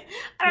 Like,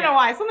 I don't know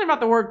why. Something about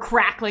the word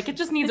crack, like it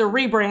just needs a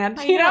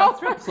rebrand, you know?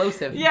 It's real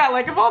explosive. Yeah,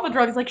 like of all the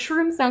drugs, like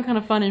shrooms sound kind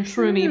of fun and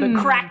shroomy,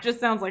 but crack just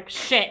sounds like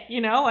shit,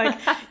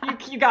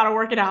 Like you gotta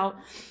work it out.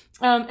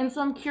 And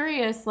so I'm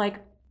curious, like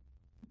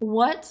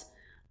what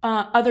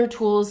other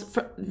tools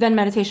than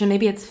meditation?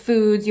 Maybe it's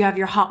foods, you have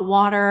your hot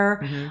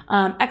water,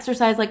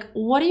 exercise. Like,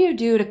 what do you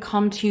do to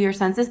come to your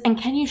senses? And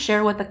can you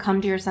share what the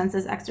come to your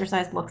senses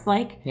exercise looks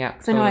like? Yeah,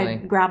 because I know I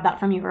grabbed that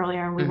from you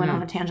earlier and we went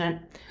on a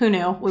tangent. Who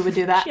knew we would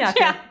do that?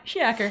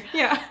 Shacker.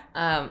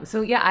 Yeah.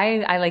 So yeah,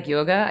 I like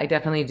yoga. I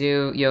definitely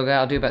do yoga.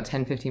 I'll do about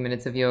 10-15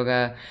 minutes of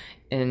yoga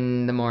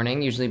in the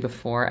morning, usually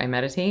before I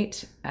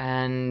meditate.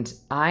 And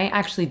I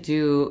actually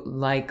do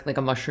like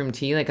a mushroom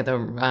tea, like the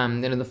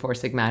the Four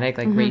Sigmatic,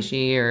 like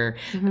reishi or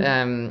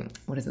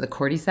what is it, the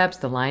cordyceps,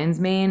 the lion's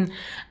mane.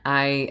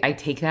 I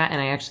take that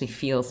and I actually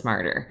feel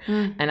smarter.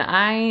 And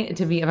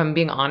if I'm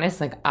being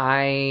honest, like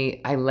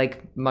I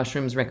like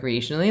mushrooms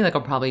recreationally. Like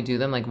I'll probably do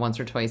them like once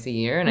or twice a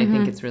year, and I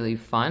think it's really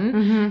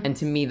fun. And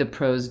to me, the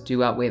pros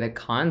do outweigh the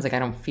cons. Like I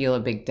don't feel a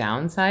big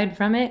downside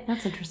from it.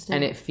 That's interesting.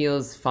 And it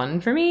feels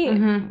fun for me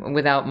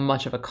without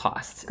much of a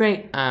cost.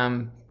 Great.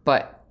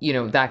 But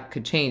that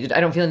could change. I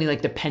don't feel any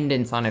like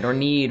dependence on it or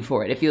need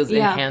for it. It feels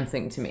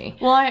enhancing to me.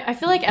 Well, I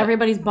feel like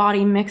everybody's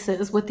body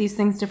mixes with these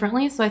things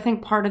differently. So I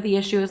think part of the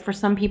issue is for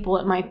some people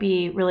it might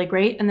be really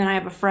great. And then I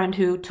have a friend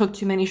who took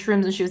too many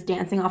shrooms and she was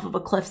dancing off of a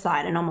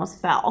cliffside and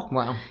almost fell.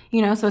 Wow.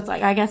 So it's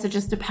like, I guess it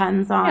just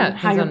depends on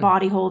how your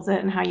body holds it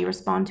and how you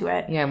respond to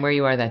it. Yeah, and where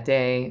you are that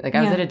day. Like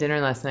I was at a dinner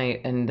last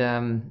night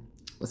and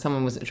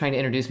someone was trying to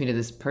introduce me to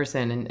this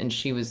person and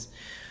she was,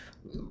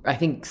 I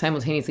think,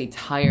 simultaneously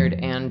tired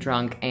and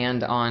drunk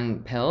and on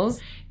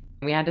pills.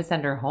 We had to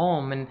send her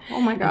home, and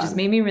oh my God. it just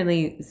made me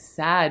really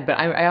sad. But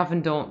I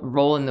often don't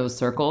roll in those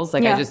circles.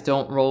 Like I just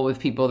don't roll with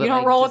people that you don't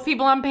like, roll just, with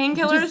people on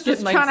painkillers,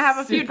 just like, trying to have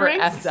a few super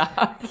drinks. effed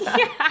up.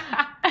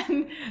 Yeah.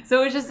 And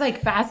so it's just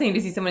like fascinating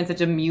to see someone in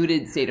such a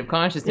muted state of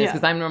consciousness,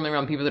 because I'm normally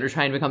around people that are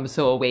trying to become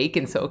so awake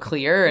and so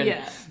clear. And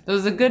it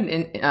was a good,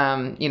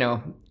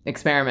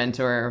 experiment,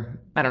 or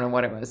I don't know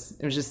what it was.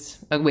 It was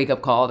just a wake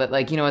up call that,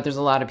 like, you know what, there's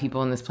a lot of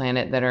people on this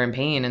planet that are in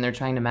pain and they're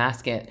trying to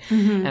mask it.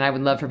 And I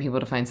would love for people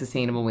to find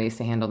sustainable ways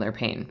to handle their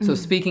pain. So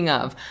speaking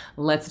of,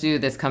 let's do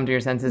this come to your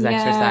senses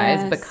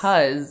exercise,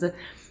 because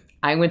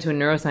I went to a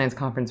neuroscience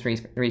conference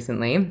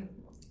recently.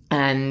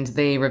 And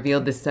they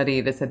revealed this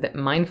study that said that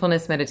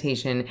mindfulness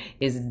meditation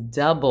is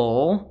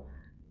double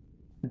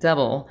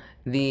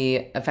the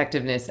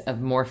effectiveness of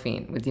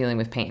morphine with dealing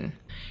with pain.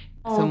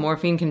 So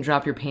morphine can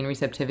drop your pain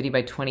receptivity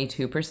by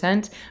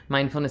 22%.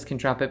 Mindfulness can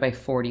drop it by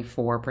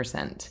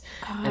 44%.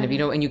 And if you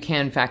don't, and you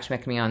can fact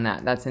check me on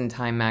that. That's in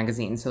Time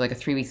magazine. So like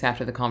 3 weeks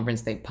after the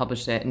conference, they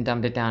published it and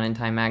dumbed it down in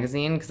Time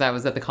magazine, because I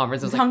was at the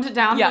conference. I was dumbed it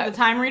down for the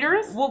Time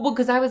readers? Well,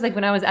 because I was like,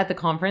 when I was at the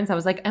conference, I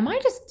was like, am I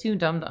just too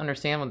dumb to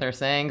understand what they're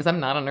saying? Because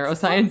I'm not a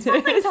neuroscientist.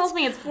 Something tells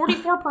me it's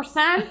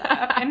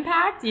 44%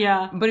 impact.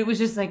 Yeah. But it was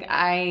just like,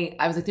 I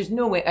was like, there's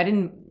no way.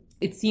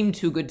 It seemed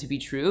too good to be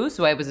true.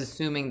 So I was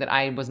assuming that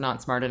I was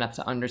not smart enough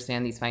to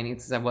understand these findings,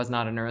 because I was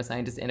not a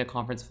neuroscientist in a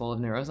conference full of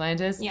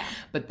neuroscientists. Yeah.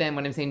 But then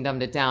when I'm saying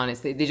dumbed it down,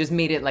 it's they just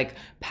made it like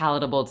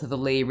palatable to the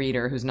lay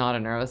reader who's not a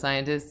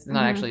neuroscientist. It's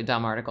not actually a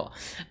dumb article.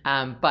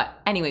 But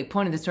anyway,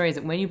 point of the story is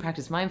that when you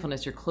practice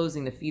mindfulness, you're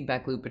closing the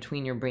feedback loop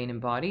between your brain and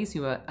body. So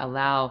you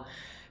allow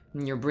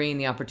your brain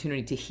the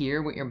opportunity to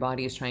hear what your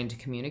body is trying to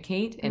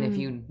communicate. And if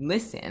you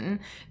listen,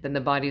 then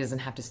the body doesn't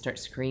have to start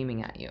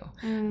screaming at you.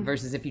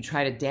 Versus if you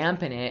try to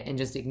dampen it and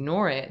just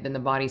ignore it, then the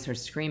body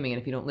starts screaming.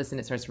 And if you don't listen,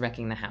 it starts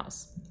wrecking the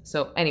house.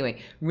 So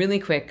anyway, really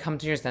quick, come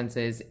to your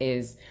senses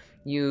is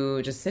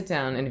you just sit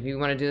down. And if you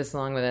want to do this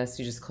along with us,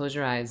 you just close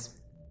your eyes,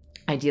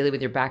 ideally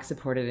with your back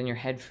supported and your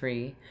head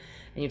free.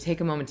 And you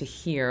take a moment to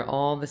hear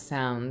all the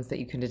sounds that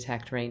you can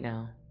detect right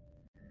now.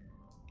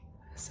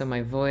 So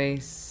my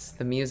voice,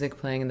 the music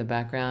playing in the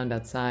background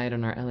outside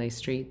on our LA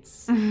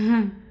streets.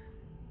 And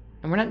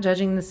we're not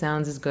judging the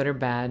sounds as good or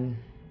bad. And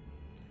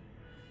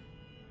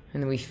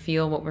then we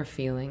feel what we're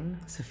feeling.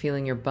 So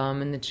feeling your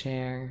bum in the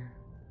chair,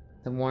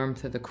 the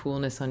warmth or the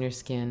coolness on your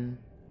skin.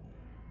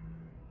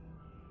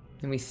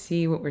 And we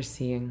see what we're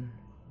seeing.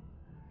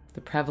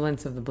 The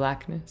prevalence of the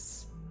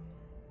blackness.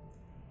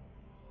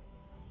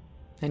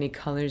 Any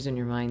colors in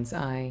your mind's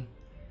eye.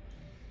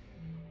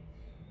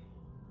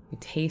 We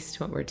taste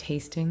what we're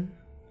tasting,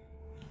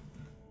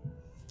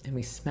 and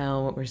we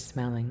smell what we're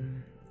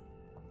smelling.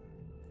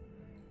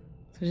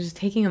 So just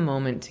taking a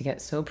moment to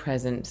get so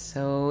present,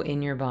 so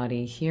in your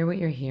body, hear what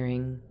you're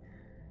hearing,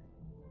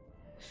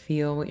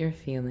 feel what you're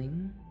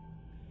feeling,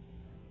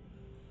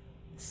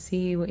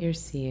 see what you're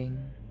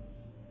seeing,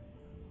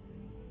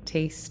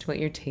 taste what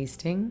you're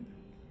tasting,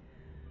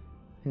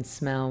 and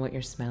smell what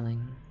you're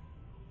smelling.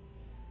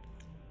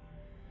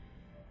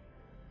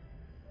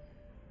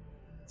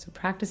 So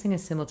practicing a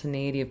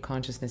simultaneity of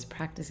consciousness,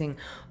 practicing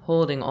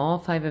holding all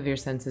 5 of your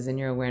senses in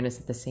your awareness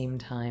at the same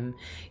time,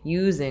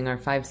 using our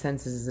 5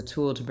 senses as a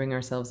tool to bring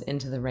ourselves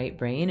into the right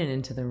brain and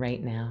into the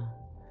right now.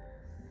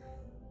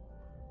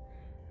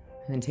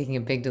 And then taking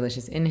a big,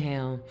 delicious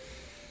inhale,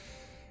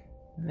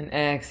 and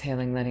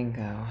exhaling, letting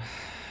go.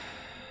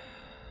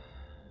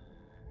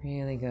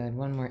 Really good.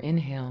 One more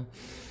inhale.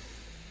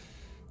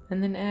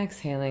 And then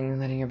exhaling,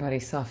 letting your body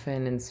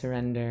soften and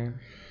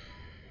surrender.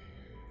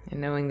 And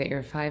knowing that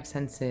your 5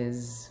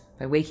 senses,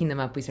 by waking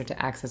them up, we start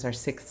to access our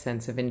 6th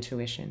sense of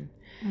intuition.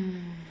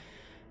 And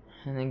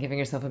then giving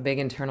yourself a big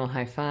internal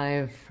high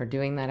five for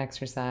doing that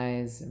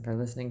exercise and for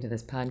listening to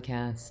this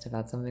podcast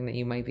about something that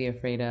you might be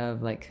afraid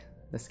of, like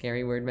the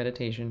scary word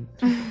meditation.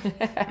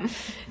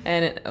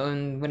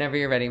 And whenever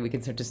you're ready, we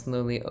can start to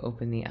slowly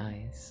open the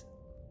eyes.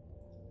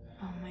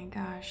 Oh my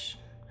gosh,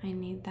 I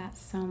need that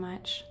so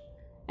much.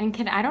 And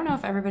I don't know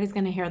if everybody's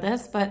going to hear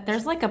this, but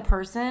there's like a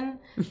person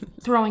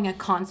throwing a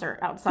concert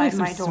outside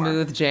my door.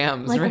 Smooth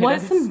jams. Like, right what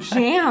is some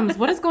jams?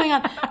 What is going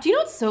on? Do you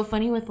know what's so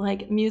funny with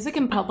like music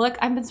in public?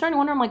 I've been starting to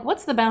wonder, I'm like,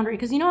 what's the boundary?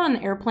 Because you know on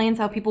airplanes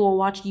how people will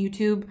watch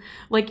YouTube,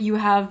 like you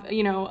have,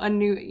 a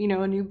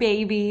new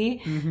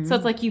baby. So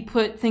it's like you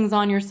put things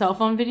on your cell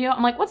phone video.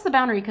 I'm like, what's the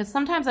boundary? Because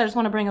sometimes I just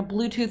want to bring a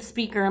Bluetooth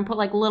speaker and put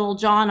like Little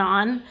John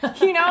on, and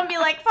be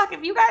like, fuck,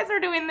 if you guys are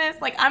doing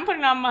this, like I'm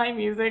putting on my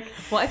music.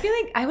 Well, I feel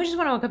like I would just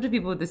want to walk up to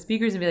people with the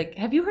speakers and be like,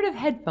 have you heard of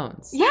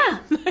headphones? Yeah.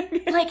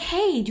 Like,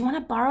 hey, do you want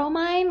to borrow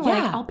mine?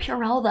 Like, I'll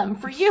Purell them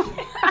for you.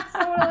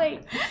 Totally.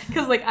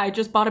 Because, like, I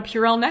just bought a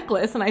Purell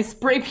necklace and I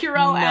spray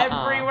Purell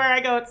everywhere I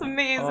go. It's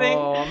amazing.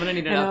 Oh, I'm going to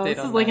need an update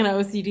This is like an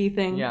OCD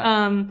thing.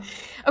 Yeah.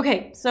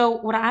 Okay, so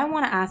what I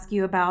want to ask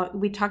you about,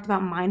 we talked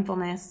about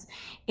mindfulness,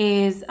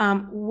 is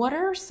what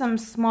are some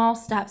small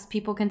steps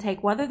people can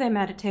take, whether they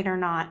meditate or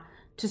not,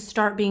 to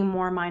start being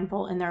more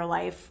mindful in their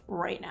life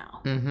right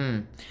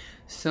now?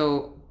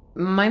 So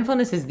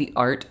mindfulness is the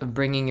art of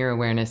bringing your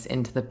awareness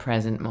into the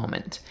present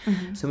moment.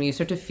 So when you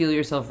start to feel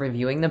yourself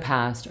reviewing the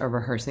past or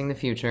rehearsing the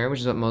future, which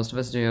is what most of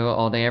us do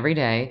all day, every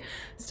day,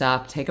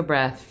 stop, take a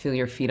breath, feel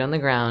your feet on the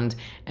ground,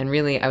 and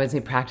really, I would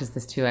say practice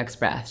this 2x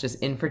breath.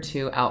 Just in for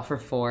 2, out for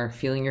 4,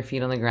 feeling your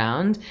feet on the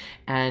ground.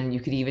 And you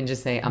could even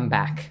just say, I'm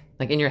back.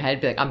 Like in your head,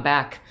 be like, I'm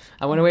back.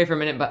 I went away for a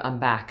minute, but I'm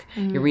back.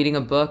 You're reading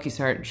a book, you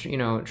start,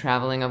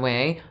 traveling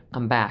away,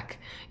 I'm back.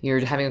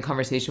 You're having a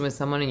conversation with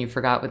someone and you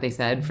forgot what they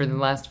said for the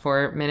last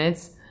 4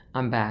 minutes,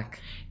 I'm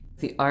back.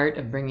 The art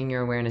of bringing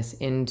your awareness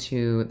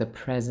into the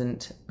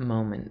present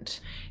moment.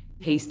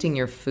 Tasting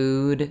your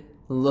food,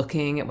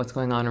 looking at what's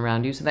going on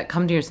around you. So that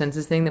come to your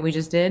senses thing that we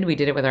just did, we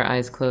did it with our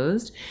eyes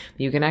closed.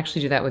 But you can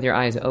actually do that with your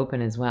eyes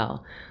open as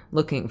well.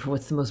 Looking for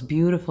what's the most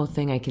beautiful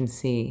thing I can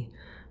see.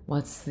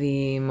 What's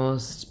the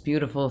most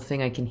beautiful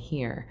thing I can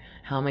hear?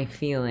 How am I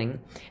feeling?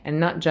 And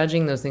not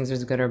judging those things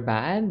as good or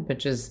bad, but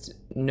just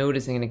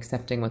noticing and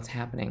accepting what's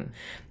happening.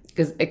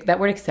 Because that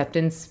word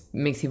acceptance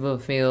makes people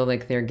feel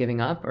like they're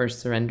giving up or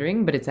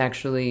surrendering, but it's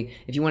actually,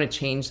 if you want to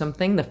change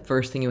something, the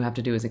first thing you have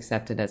to do is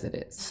accept it as it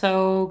is.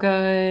 So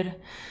good.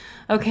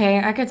 Okay,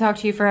 I could talk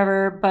to you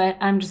forever, but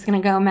I'm just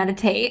going to go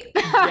meditate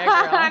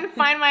and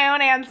find my own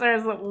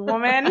answers,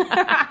 woman.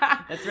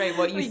 That's right.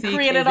 What you see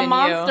created a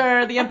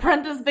monster. The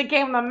apprentice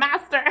became the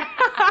master.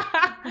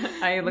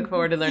 I look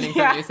forward to learning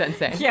from you,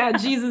 Sensei. Yeah,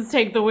 Jesus,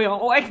 take the wheel.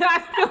 Like,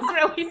 that feels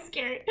really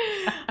scary.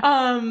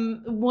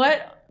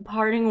 What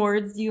parting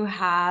words do you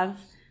have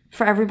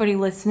for everybody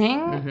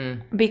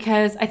listening?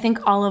 Because I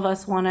think all of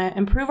us want to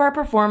improve our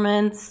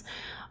performance,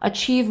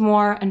 achieve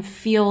more, and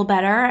feel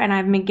better. And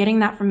I've been getting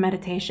that from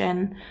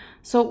meditation.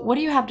 So what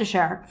do you have to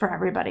share for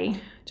everybody?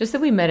 Just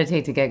that we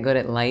meditate to get good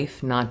at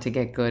life, not to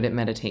get good at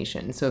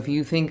meditation. So if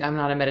you think I'm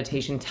not a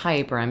meditation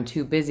type, or I'm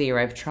too busy, or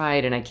I've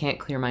tried and I can't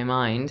clear my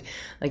mind,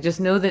 like just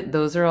know that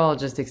those are all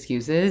just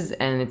excuses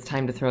and it's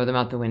time to throw them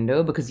out the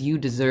window, because you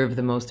deserve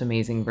the most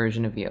amazing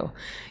version of you.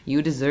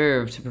 You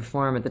deserve to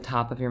perform at the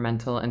top of your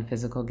mental and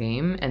physical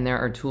game, and there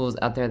are tools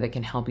out there that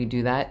can help you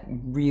do that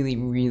really,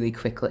 really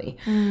quickly.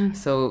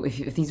 So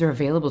if these are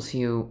available to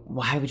you,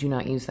 why would you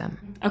not use them?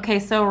 Okay,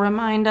 so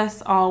remind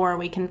us all where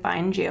we can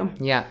find you.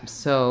 Yeah,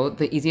 so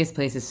the easiest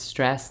place is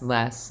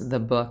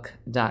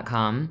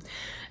stresslessthebook.com.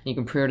 You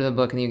can pre-order the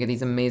book and you get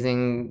these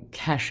amazing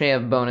cachet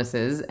of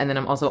bonuses. And then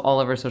I'm also all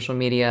over social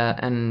media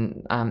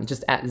and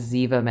just at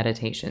Ziva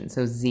Meditation.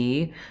 So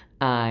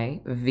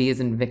Z-I-V as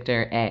in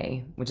Victor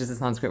A, which is a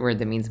Sanskrit word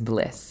that means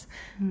bliss.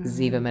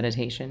 Ziva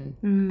Meditation.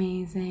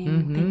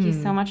 Amazing. Thank you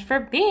so much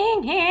for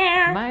being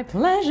here. My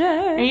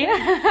pleasure.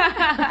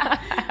 Yeah.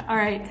 All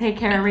right, take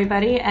care,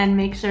 everybody, and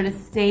make sure to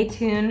stay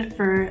tuned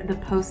for the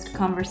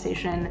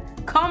post-conversation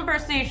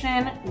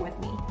with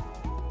me.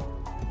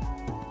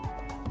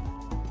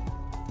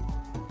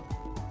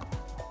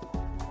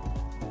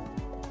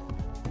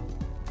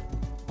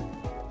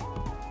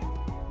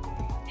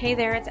 Hey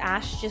there, it's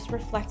Ash, just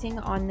reflecting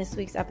on this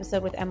week's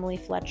episode with Emily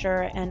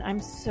Fletcher, and I'm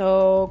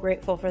so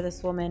grateful for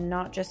this woman,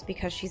 not just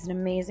because she's an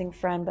amazing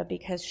friend, but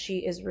because she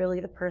is really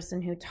the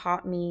person who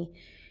taught me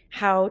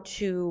how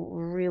to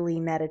really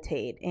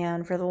meditate.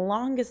 And for the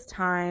longest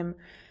time,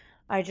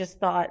 I just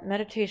thought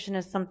meditation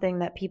is something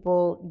that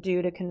people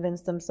do to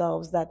convince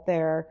themselves that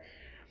they're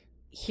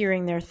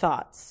hearing their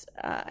thoughts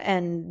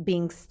and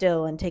being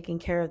still and taking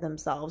care of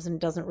themselves, and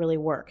it doesn't really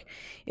work.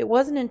 It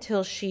wasn't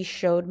until she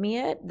showed me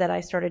it that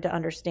I started to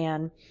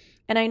understand.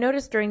 And I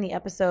noticed during the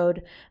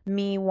episode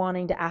me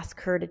wanting to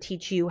ask her to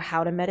teach you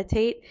how to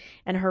meditate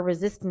and her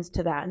resistance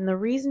to that. And the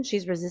reason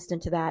she's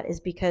resistant to that is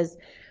because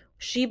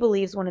she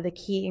believes one of the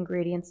key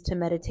ingredients to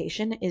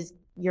meditation is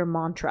your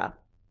mantra.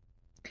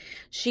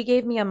 She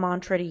gave me a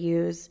mantra to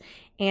use,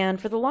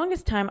 and for the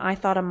longest time, I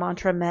thought a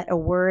mantra meant a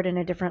word in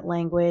a different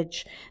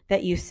language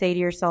that you say to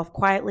yourself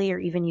quietly, or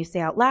even you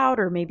say out loud,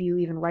 or maybe you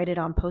even write it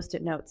on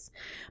Post-it notes.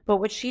 But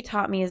what she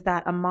taught me is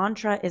that a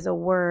mantra is a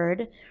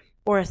word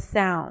or a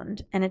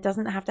sound, and it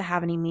doesn't have to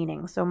have any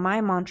meaning. So my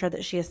mantra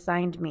that she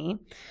assigned me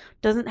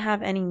doesn't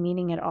have any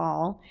meaning at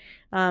all.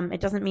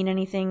 It doesn't mean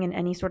anything in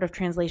any sort of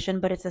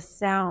translation, but it's a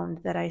sound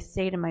that I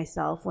say to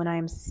myself when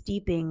I'm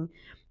steeping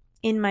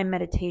in my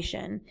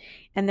meditation.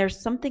 And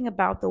there's something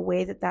about the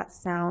way that that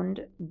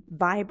sound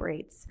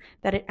vibrates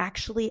that it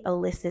actually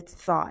elicits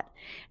thought.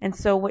 And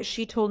so what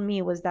she told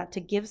me was that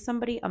to give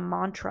somebody a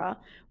mantra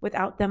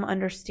without them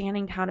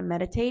understanding how to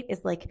meditate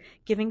is like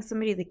giving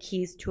somebody the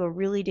keys to a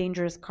really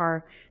dangerous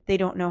car they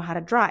don't know how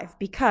to drive,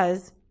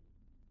 because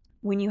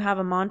when you have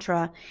a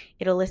mantra,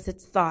 it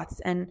elicits thoughts.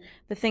 And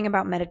the thing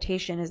about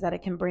meditation is that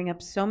it can bring up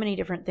so many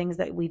different things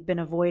that we've been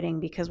avoiding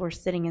because we're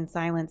sitting in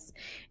silence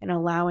and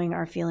allowing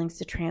our feelings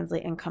to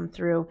translate and come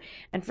through.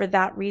 And for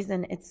that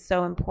reason, it's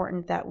so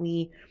important that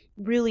we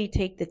really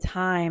take the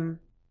time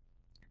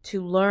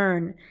to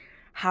learn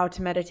how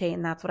to meditate.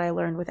 And that's what I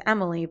learned with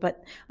Emily.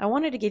 But I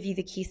wanted to give you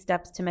the key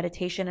steps to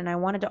meditation. And I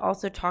wanted to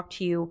also talk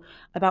to you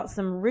about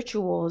some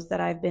rituals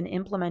that I've been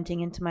implementing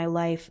into my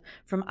life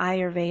from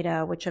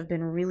Ayurveda, which have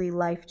been really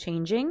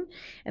life-changing.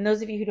 And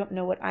those of you who don't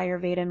know what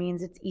Ayurveda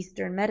means, it's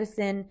Eastern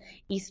medicine,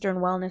 Eastern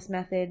wellness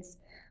methods.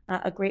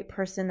 A great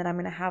person that I'm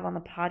going to have on the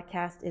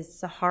podcast is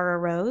Sahara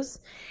Rose,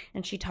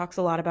 and she talks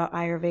a lot about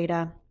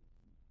Ayurveda.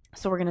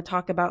 So we're going to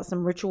talk about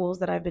some rituals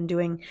that I've been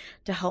doing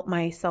to help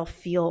myself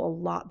feel a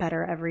lot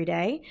better every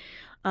day.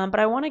 But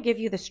I want to give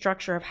you the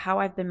structure of how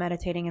I've been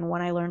meditating and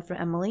what I learned from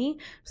Emily,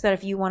 so that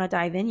if you want to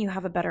dive in, you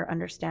have a better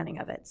understanding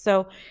of it.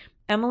 So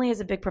Emily is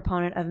a big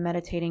proponent of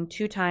meditating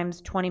 2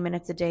 times 20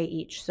 minutes a day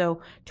each.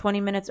 So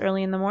 20 minutes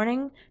early in the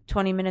morning,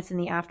 20 minutes in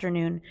the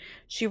afternoon.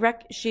 She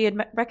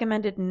had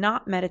recommended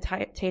not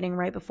meditating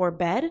right before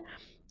bed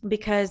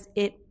because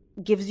it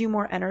gives you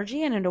more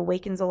energy and it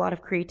awakens a lot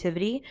of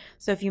creativity.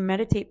 So if you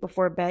meditate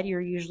before bed, you're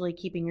usually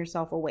keeping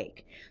yourself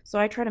awake. So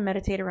I try to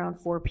meditate around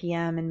 4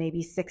 p.m. and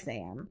maybe 6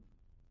 a.m.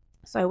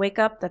 So I wake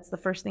up. That's the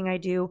first thing I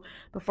do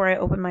before I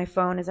open my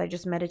phone is I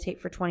just meditate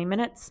for 20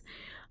 minutes.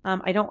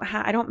 I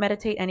don't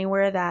meditate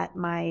anywhere that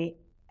my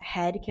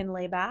head can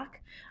lay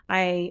back.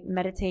 I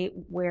meditate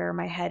where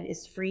my head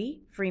is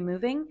free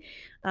moving,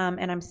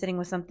 and I'm sitting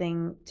with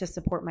something to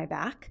support my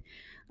back.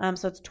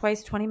 So it's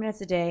twice 20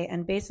 minutes a day.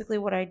 And basically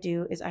what I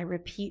do is I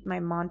repeat my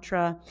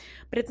mantra,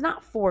 but it's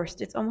not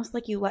forced. It's almost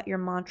like you let your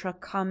mantra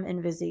come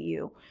and visit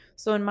you.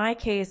 So in my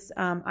case,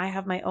 I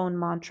have my own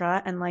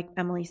mantra. And like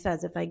Emily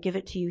says, if I give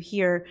it to you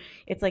here,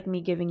 it's like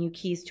me giving you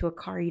keys to a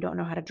car you don't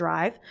know how to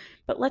drive.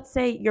 But let's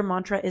say your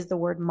mantra is the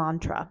word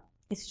mantra.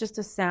 It's just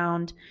a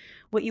sound.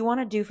 What you want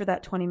to do for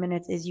that 20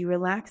 minutes is you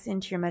relax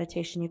into your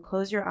meditation. You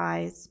close your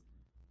eyes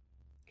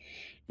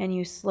and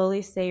you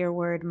slowly say your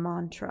word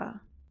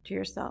mantra to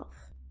yourself.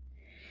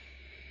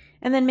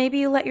 And then maybe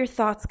you let your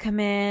thoughts come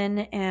in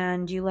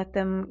and you let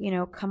them,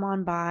 come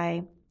on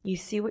by. You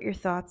see what your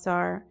thoughts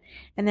are.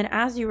 And then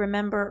as you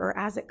remember or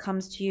as it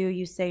comes to you,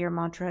 you say your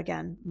mantra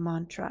again,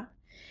 mantra.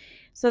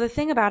 So the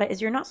thing about it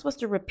is you're not supposed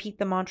to repeat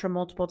the mantra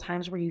multiple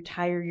times where you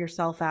tire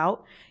yourself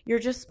out. You're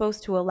just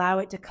supposed to allow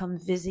it to come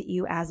visit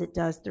you as it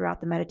does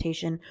throughout the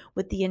meditation,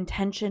 with the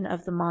intention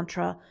of the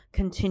mantra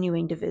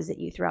continuing to visit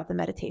you throughout the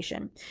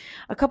meditation.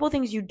 A couple of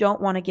things you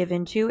don't want to give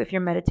into if you're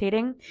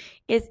meditating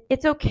is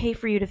it's okay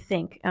for you to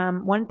think.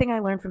 One thing I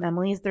learned from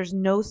Emily is there's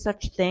no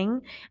such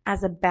thing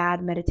as a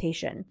bad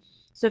meditation.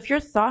 So if your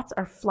thoughts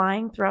are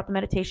flying throughout the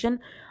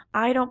meditation,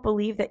 I don't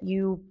believe that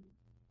you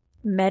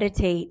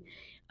meditate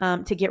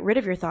to get rid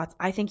of your thoughts.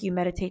 I think you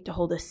meditate to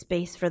hold a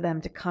space for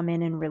them to come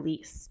in and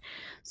release.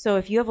 So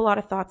if you have a lot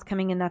of thoughts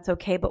coming in, that's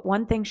okay. But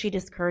one thing she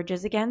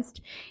discourages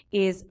against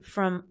is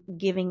from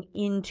giving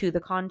into the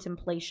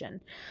contemplation.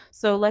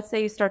 So let's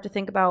say you start to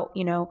think about,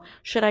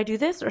 should I do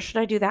this or should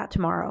I do that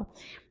tomorrow?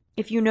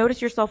 If you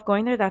notice yourself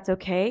going there, that's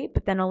okay.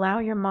 But then allow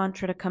your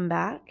mantra to come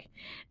back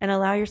and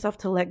allow yourself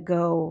to let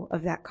go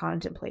of that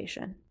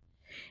contemplation.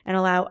 And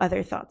allow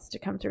other thoughts to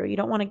come through. You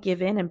don't want to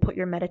give in and put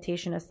your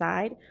meditation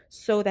aside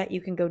so that you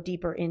can go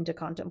deeper into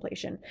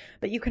contemplation.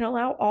 But you can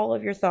allow all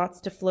of your thoughts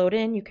to float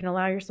in. You can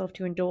allow yourself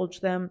to indulge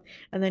them,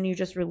 and then you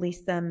just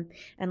release them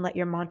and let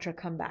your mantra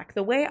come back.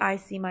 The way I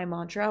see my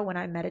mantra when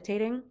I'm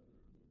meditating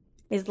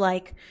is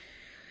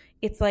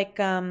it's like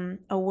a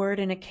word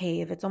in a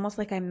cave. It's almost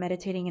like I'm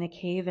meditating in a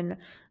cave and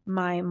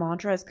my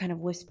mantra is kind of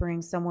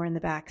whispering somewhere in the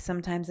back.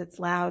 Sometimes it's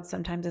loud,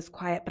 sometimes it's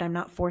quiet, but I'm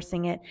not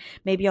forcing it.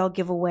 Maybe I'll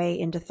give away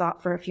into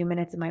thought for a few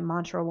minutes and my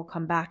mantra will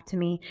come back to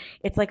me.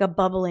 It's like a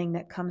bubbling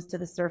that comes to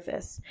the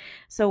surface.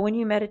 So when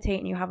you meditate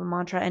and you have a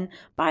mantra, and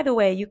by the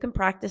way, you can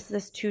practice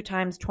this 2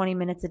 times 20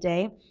 minutes a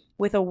day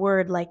with a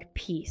word like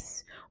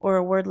peace or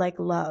a word like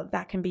love.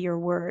 That can be your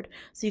word.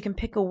 So you can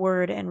pick a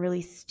word and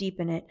really steep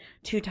in it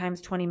 2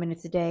 times 20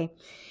 minutes a day.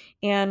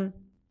 And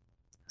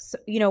so,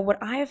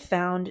 what I have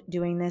found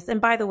doing this, and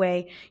by the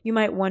way, you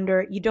might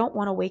wonder, you don't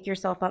want to wake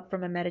yourself up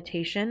from a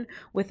meditation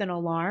with an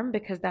alarm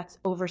because that's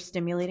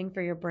overstimulating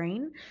for your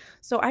brain.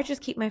 So I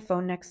just keep my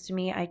phone next to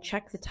me. I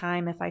check the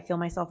time if I feel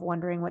myself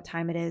wondering what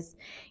time it is.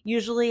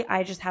 Usually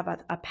I just have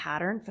a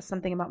pattern for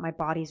something about my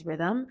body's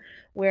rhythm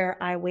where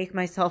I wake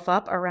myself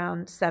up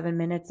around 7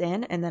 minutes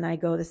in and then I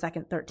go the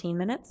second 13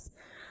 minutes.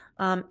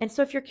 And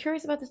so if you're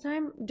curious about the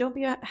time, don't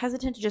be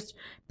hesitant to just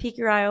peek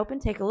your eye open,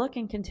 take a look,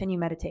 and continue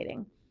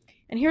meditating.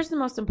 And here's the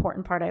most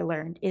important part I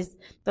learned is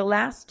the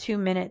last 2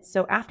 minutes.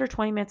 So after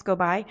 20 minutes go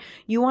by,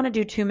 you want to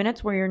do 2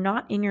 minutes where you're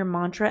not in your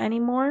mantra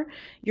anymore.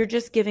 You're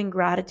just giving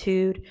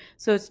gratitude.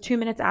 So it's 2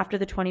 minutes after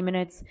the 20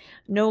 minutes,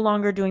 no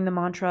longer doing the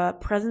mantra,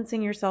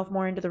 presencing yourself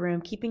more into the room,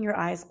 keeping your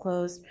eyes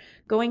closed,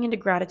 going into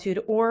gratitude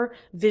or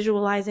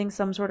visualizing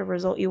some sort of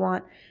result you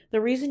want.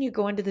 The reason you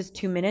go into this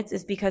 2 minutes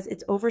is because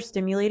it's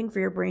overstimulating for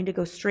your brain to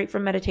go straight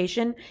from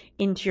meditation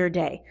into your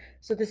day.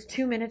 So this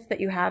 2 minutes that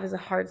you have is a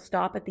hard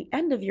stop at the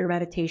end of your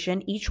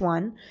meditation. Each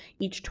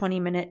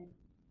 20-minute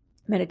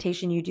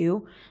meditation you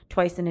do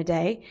twice in a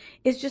day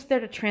is just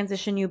there to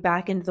transition you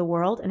back into the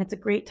world. And it's a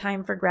great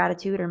time for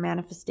gratitude or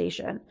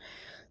manifestation.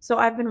 So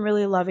I've been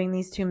really loving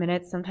these 2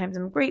 minutes. Sometimes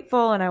I'm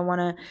grateful and I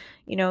want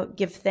to,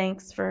 give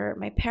thanks for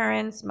my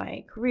parents,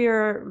 my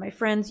career, my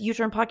friends,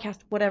 U-Turn podcast,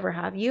 whatever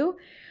have you.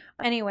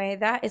 Anyway,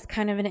 that is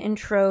kind of an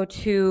intro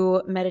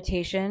to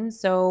meditation.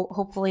 So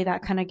hopefully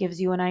that kind of gives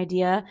you an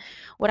idea.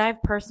 What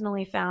I've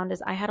personally found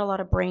is I had a lot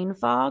of brain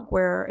fog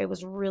where it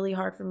was really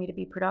hard for me to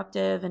be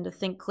productive and to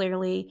think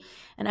clearly.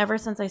 And ever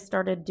since I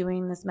started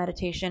doing this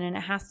meditation, and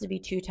it has to be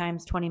 2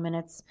 times 20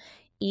 minutes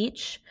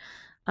each,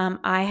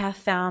 I have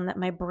found that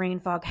my brain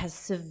fog has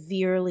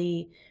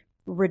severely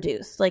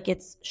reduced. Like,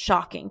 it's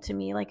shocking to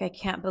me. Like, I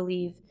can't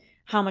believe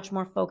how much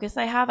more focus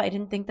I have. I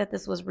didn't think that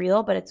this was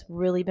real, but it's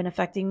really been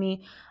affecting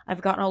me.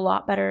 I've gotten a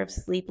lot better of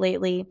sleep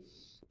lately.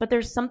 But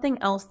there's something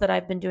else that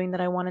I've been doing that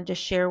I wanted to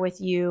share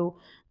with you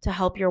to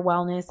help your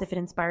wellness if it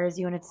inspires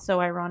you. And it's so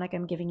ironic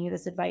I'm giving you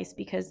this advice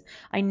because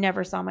I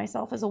never saw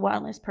myself as a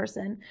wellness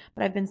person,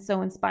 but I've been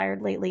so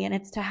inspired lately, and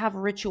it's to have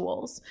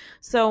rituals.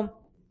 So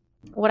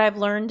what I've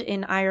learned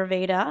in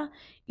Ayurveda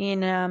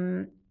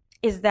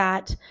is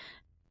that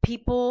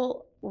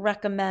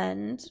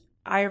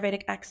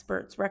Ayurvedic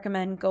experts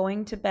recommend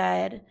going to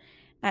bed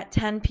at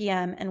 10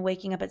 p.m. and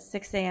waking up at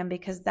 6 a.m.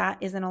 because that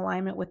is in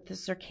alignment with the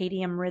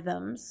circadian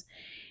rhythms.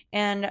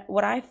 And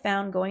what I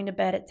found going to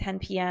bed at 10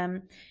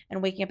 p.m.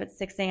 and waking up at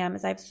 6 a.m.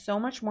 is I have so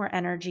much more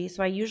energy.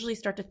 So I usually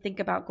start to think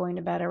about going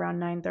to bed around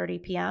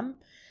 9:30 p.m.,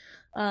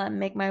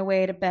 make my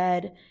way to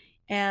bed.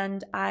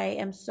 And I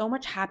am so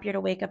much happier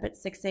to wake up at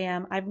 6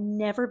 a.m. I've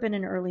never been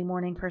an early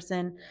morning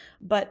person,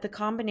 but the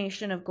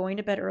combination of going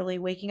to bed early,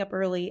 waking up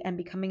early, and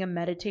becoming a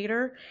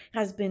meditator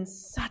has been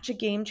such a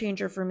game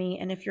changer for me.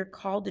 And if you're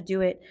called to do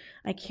it,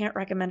 I can't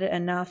recommend it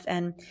enough.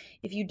 And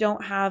if you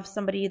don't have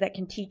somebody that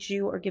can teach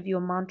you or give you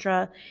a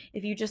mantra,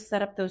 if you just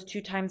set up those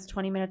 2 times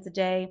 20 minutes a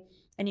day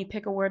and you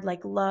pick a word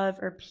like love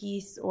or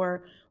peace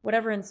or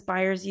whatever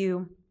inspires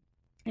you,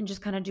 and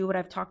just kind of do what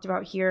I've talked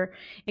about here,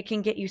 it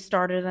can get you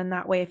started. And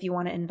that way, if you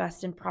want to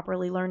invest in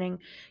properly learning,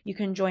 you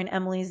can join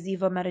Emily's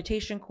Ziva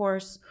meditation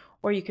course,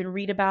 or you can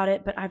read about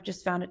it. But I've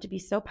just found it to be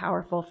so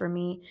powerful for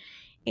me.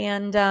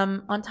 And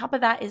on top of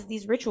that is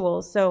these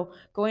rituals. So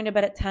going to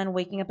bed at 10,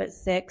 waking up at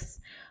 6.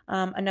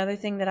 Another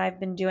thing that I've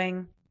been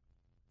doing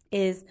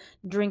is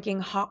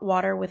drinking hot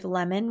water with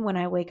lemon when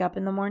I wake up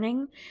in the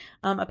morning.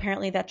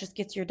 Apparently that just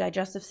gets your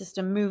digestive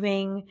system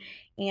moving,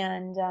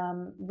 and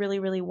really,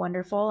 really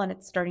wonderful. And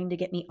it's starting to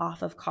get me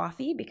off of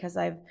coffee because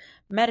I've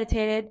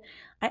meditated.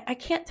 I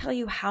can't tell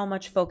you how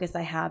much focus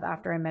I have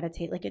after I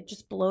meditate. Like, it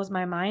just blows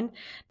my mind.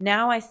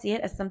 Now I see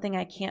it as something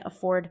I can't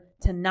afford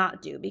to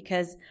not do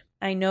because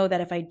I know that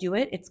if I do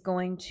it, it's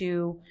going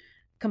to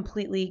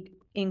completely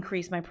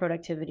increase my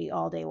productivity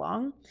all day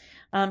long.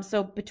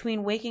 So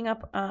between waking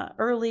up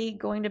early,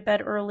 going to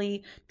bed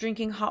early,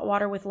 drinking hot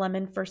water with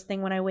lemon first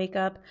thing when I wake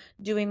up,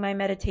 doing my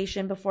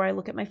meditation before I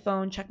look at my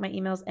phone, check my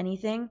emails,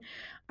 anything,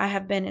 I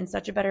have been in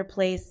such a better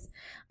place.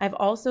 I've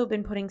also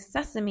been putting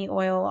sesame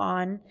oil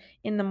on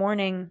in the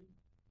morning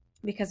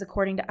because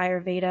according to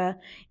Ayurveda,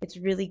 it's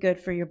really good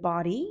for your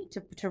body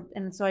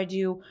and so I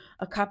do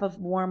a cup of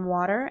warm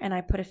water and I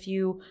put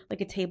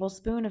a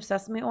tablespoon of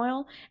sesame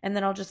oil, and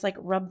then I'll just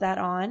rub that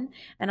on,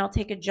 and I'll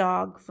take a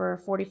jog for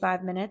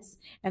 45 minutes,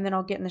 and then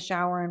I'll get in the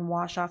shower and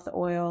wash off the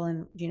oil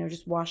and,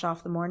 just wash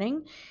off the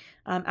morning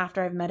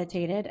after I've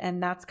meditated.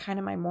 And that's kind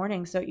of my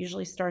morning. So it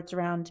usually starts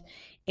around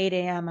 8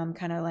 a.m. I'm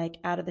kind of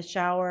out of the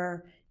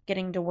shower,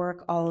 getting to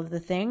work, all of the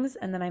things.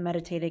 And then I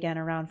meditate again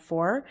around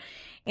 4.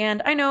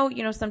 And I know,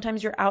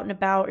 sometimes you're out and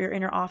about, you're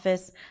in your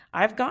office.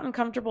 I've gotten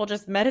comfortable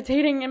just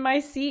meditating in my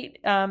seat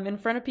in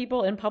front of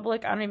people in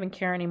public. I don't even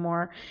care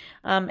anymore.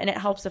 And it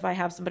helps if I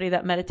have somebody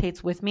that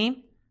meditates with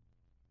me.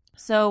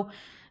 So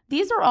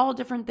these are all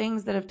different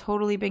things that have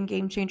totally been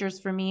game changers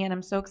for me, and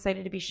I'm so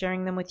excited to be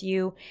sharing them with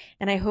you.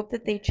 And I hope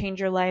that they change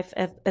your life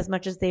as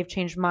much as they've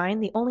changed mine.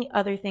 The only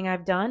other thing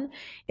I've done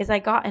is I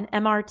got an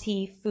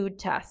MRT food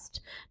test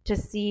to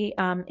see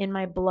in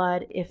my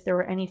blood if there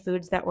were any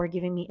foods that were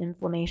giving me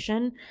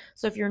inflammation.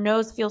 So if your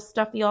nose feels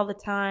stuffy all the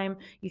time,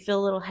 you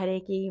feel a little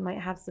headachy, you might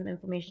have some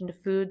inflammation to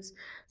foods.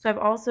 So I've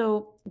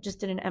also just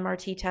did an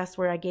MRT test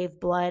where I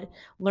gave blood,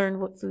 learned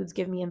what foods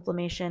give me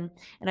inflammation,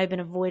 and I've been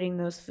avoiding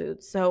those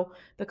foods. So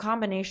the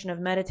combination of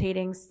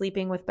meditating,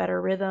 sleeping with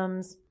better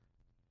rhythms.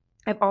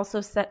 I've also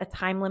set a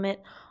time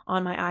limit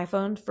on my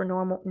iPhone for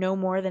no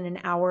more than an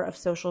hour of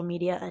social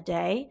media a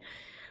day.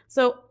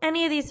 So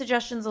any of these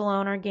suggestions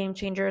alone are game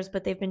changers,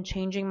 but they've been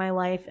changing my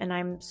life, and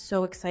I'm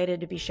so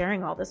excited to be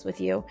sharing all this with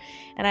you.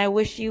 And I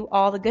wish you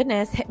all the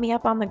goodness. Hit me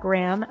up on the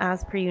gram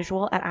as per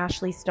usual at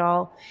Ashley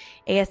Stahl,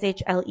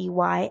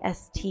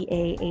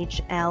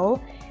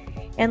 ASHLEYSTAHL,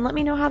 and let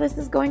me know how this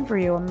is going for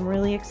you. I'm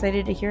really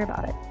excited to hear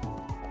about it.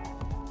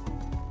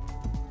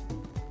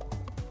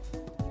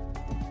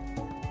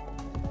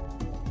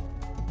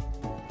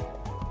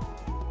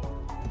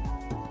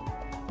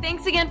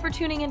 Thanks again for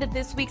tuning into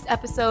this week's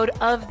episode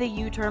of the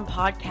U-Turn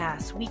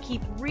Podcast. We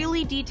keep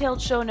really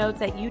detailed show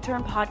notes at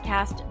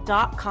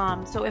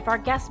uturnpodcast.com. So if our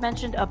guest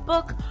mentioned a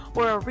book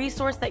or a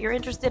resource that you're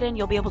interested in,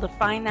 you'll be able to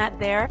find that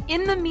there.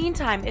 In the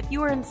meantime, if you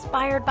were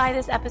inspired by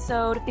this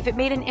episode, if it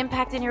made an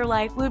impact in your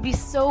life, we would be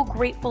so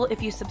grateful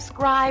if you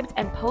subscribed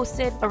and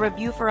posted a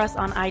review for us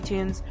on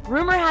iTunes.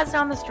 Rumor has it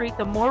on the street,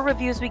 the more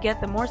reviews we get,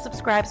 the more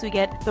subscribes we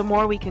get, the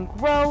more we can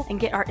grow and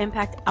get our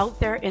impact out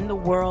there in the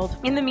world.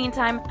 In the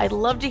meantime, I'd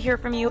love to hear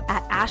from you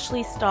at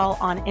Ashley Stahl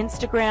on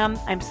Instagram.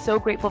 I'm so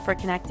grateful for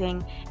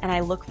connecting, and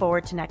I look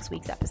forward to next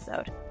week's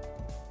episode.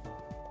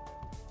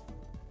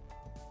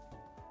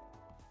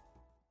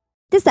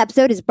 This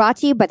episode is brought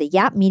to you by the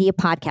Yap Media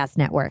Podcast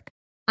Network.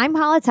 I'm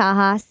Hala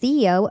Taha,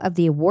 CEO of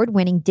the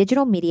award-winning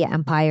digital media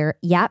empire,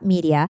 Yap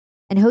Media,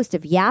 and host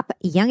of Yap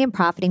Young and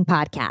Profiting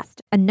Podcast,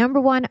 a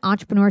 #1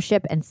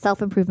 entrepreneurship and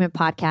self-improvement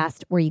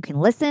podcast where you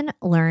can listen,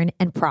 learn,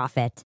 and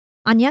profit.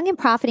 On Young and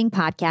Profiting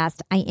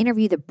Podcast, I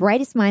interview the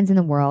brightest minds in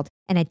the world,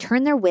 and I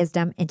turn their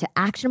wisdom into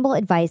actionable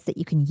advice that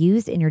you can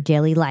use in your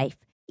daily life.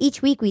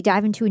 Each week, we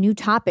dive into a new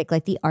topic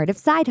like the art of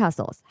side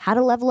hustles, how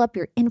to level up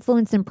your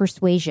influence and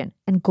persuasion,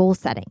 and goal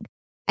setting.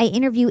 I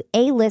interview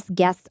A-list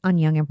guests on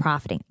Young and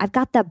Profiting. I've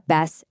got the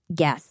best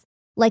guests,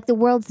 like the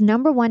world's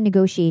 #1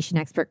 negotiation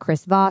expert,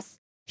 Chris Voss,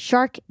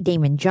 Shark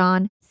Damon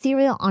John,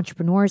 serial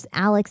entrepreneurs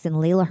Alex and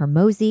Layla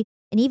Hermosi,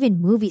 and even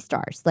movie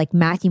stars like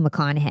Matthew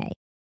McConaughey.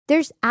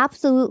 There's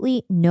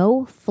absolutely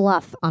no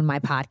fluff on my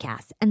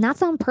podcast, and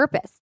that's on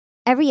purpose.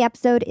 Every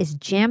episode is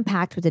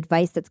jam-packed with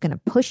advice that's going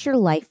to push your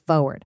life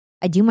forward.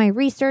 I do my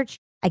research,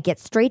 I get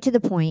straight to the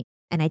point,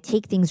 and I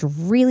take things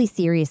really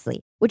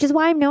seriously, which is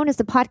why I'm known as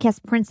the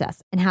podcast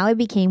princess and how I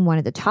became one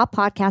of the top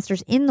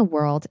podcasters in the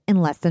world in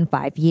less than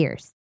 5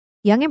 years.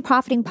 Young and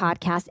Profiting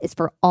Podcast is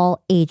for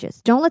all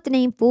ages. Don't let the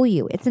name fool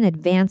you. It's an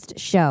advanced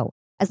show.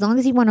 As long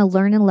as you want to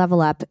learn and level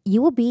up, you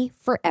will be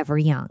forever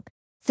young.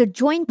 So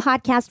join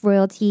podcast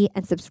royalty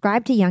and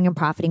subscribe to Young and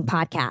Profiting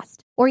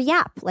Podcast, or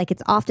YAP, like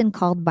it's often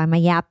called by my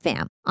YAP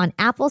fam, on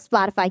Apple,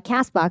 Spotify,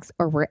 CastBox,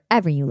 or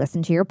wherever you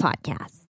listen to your podcasts.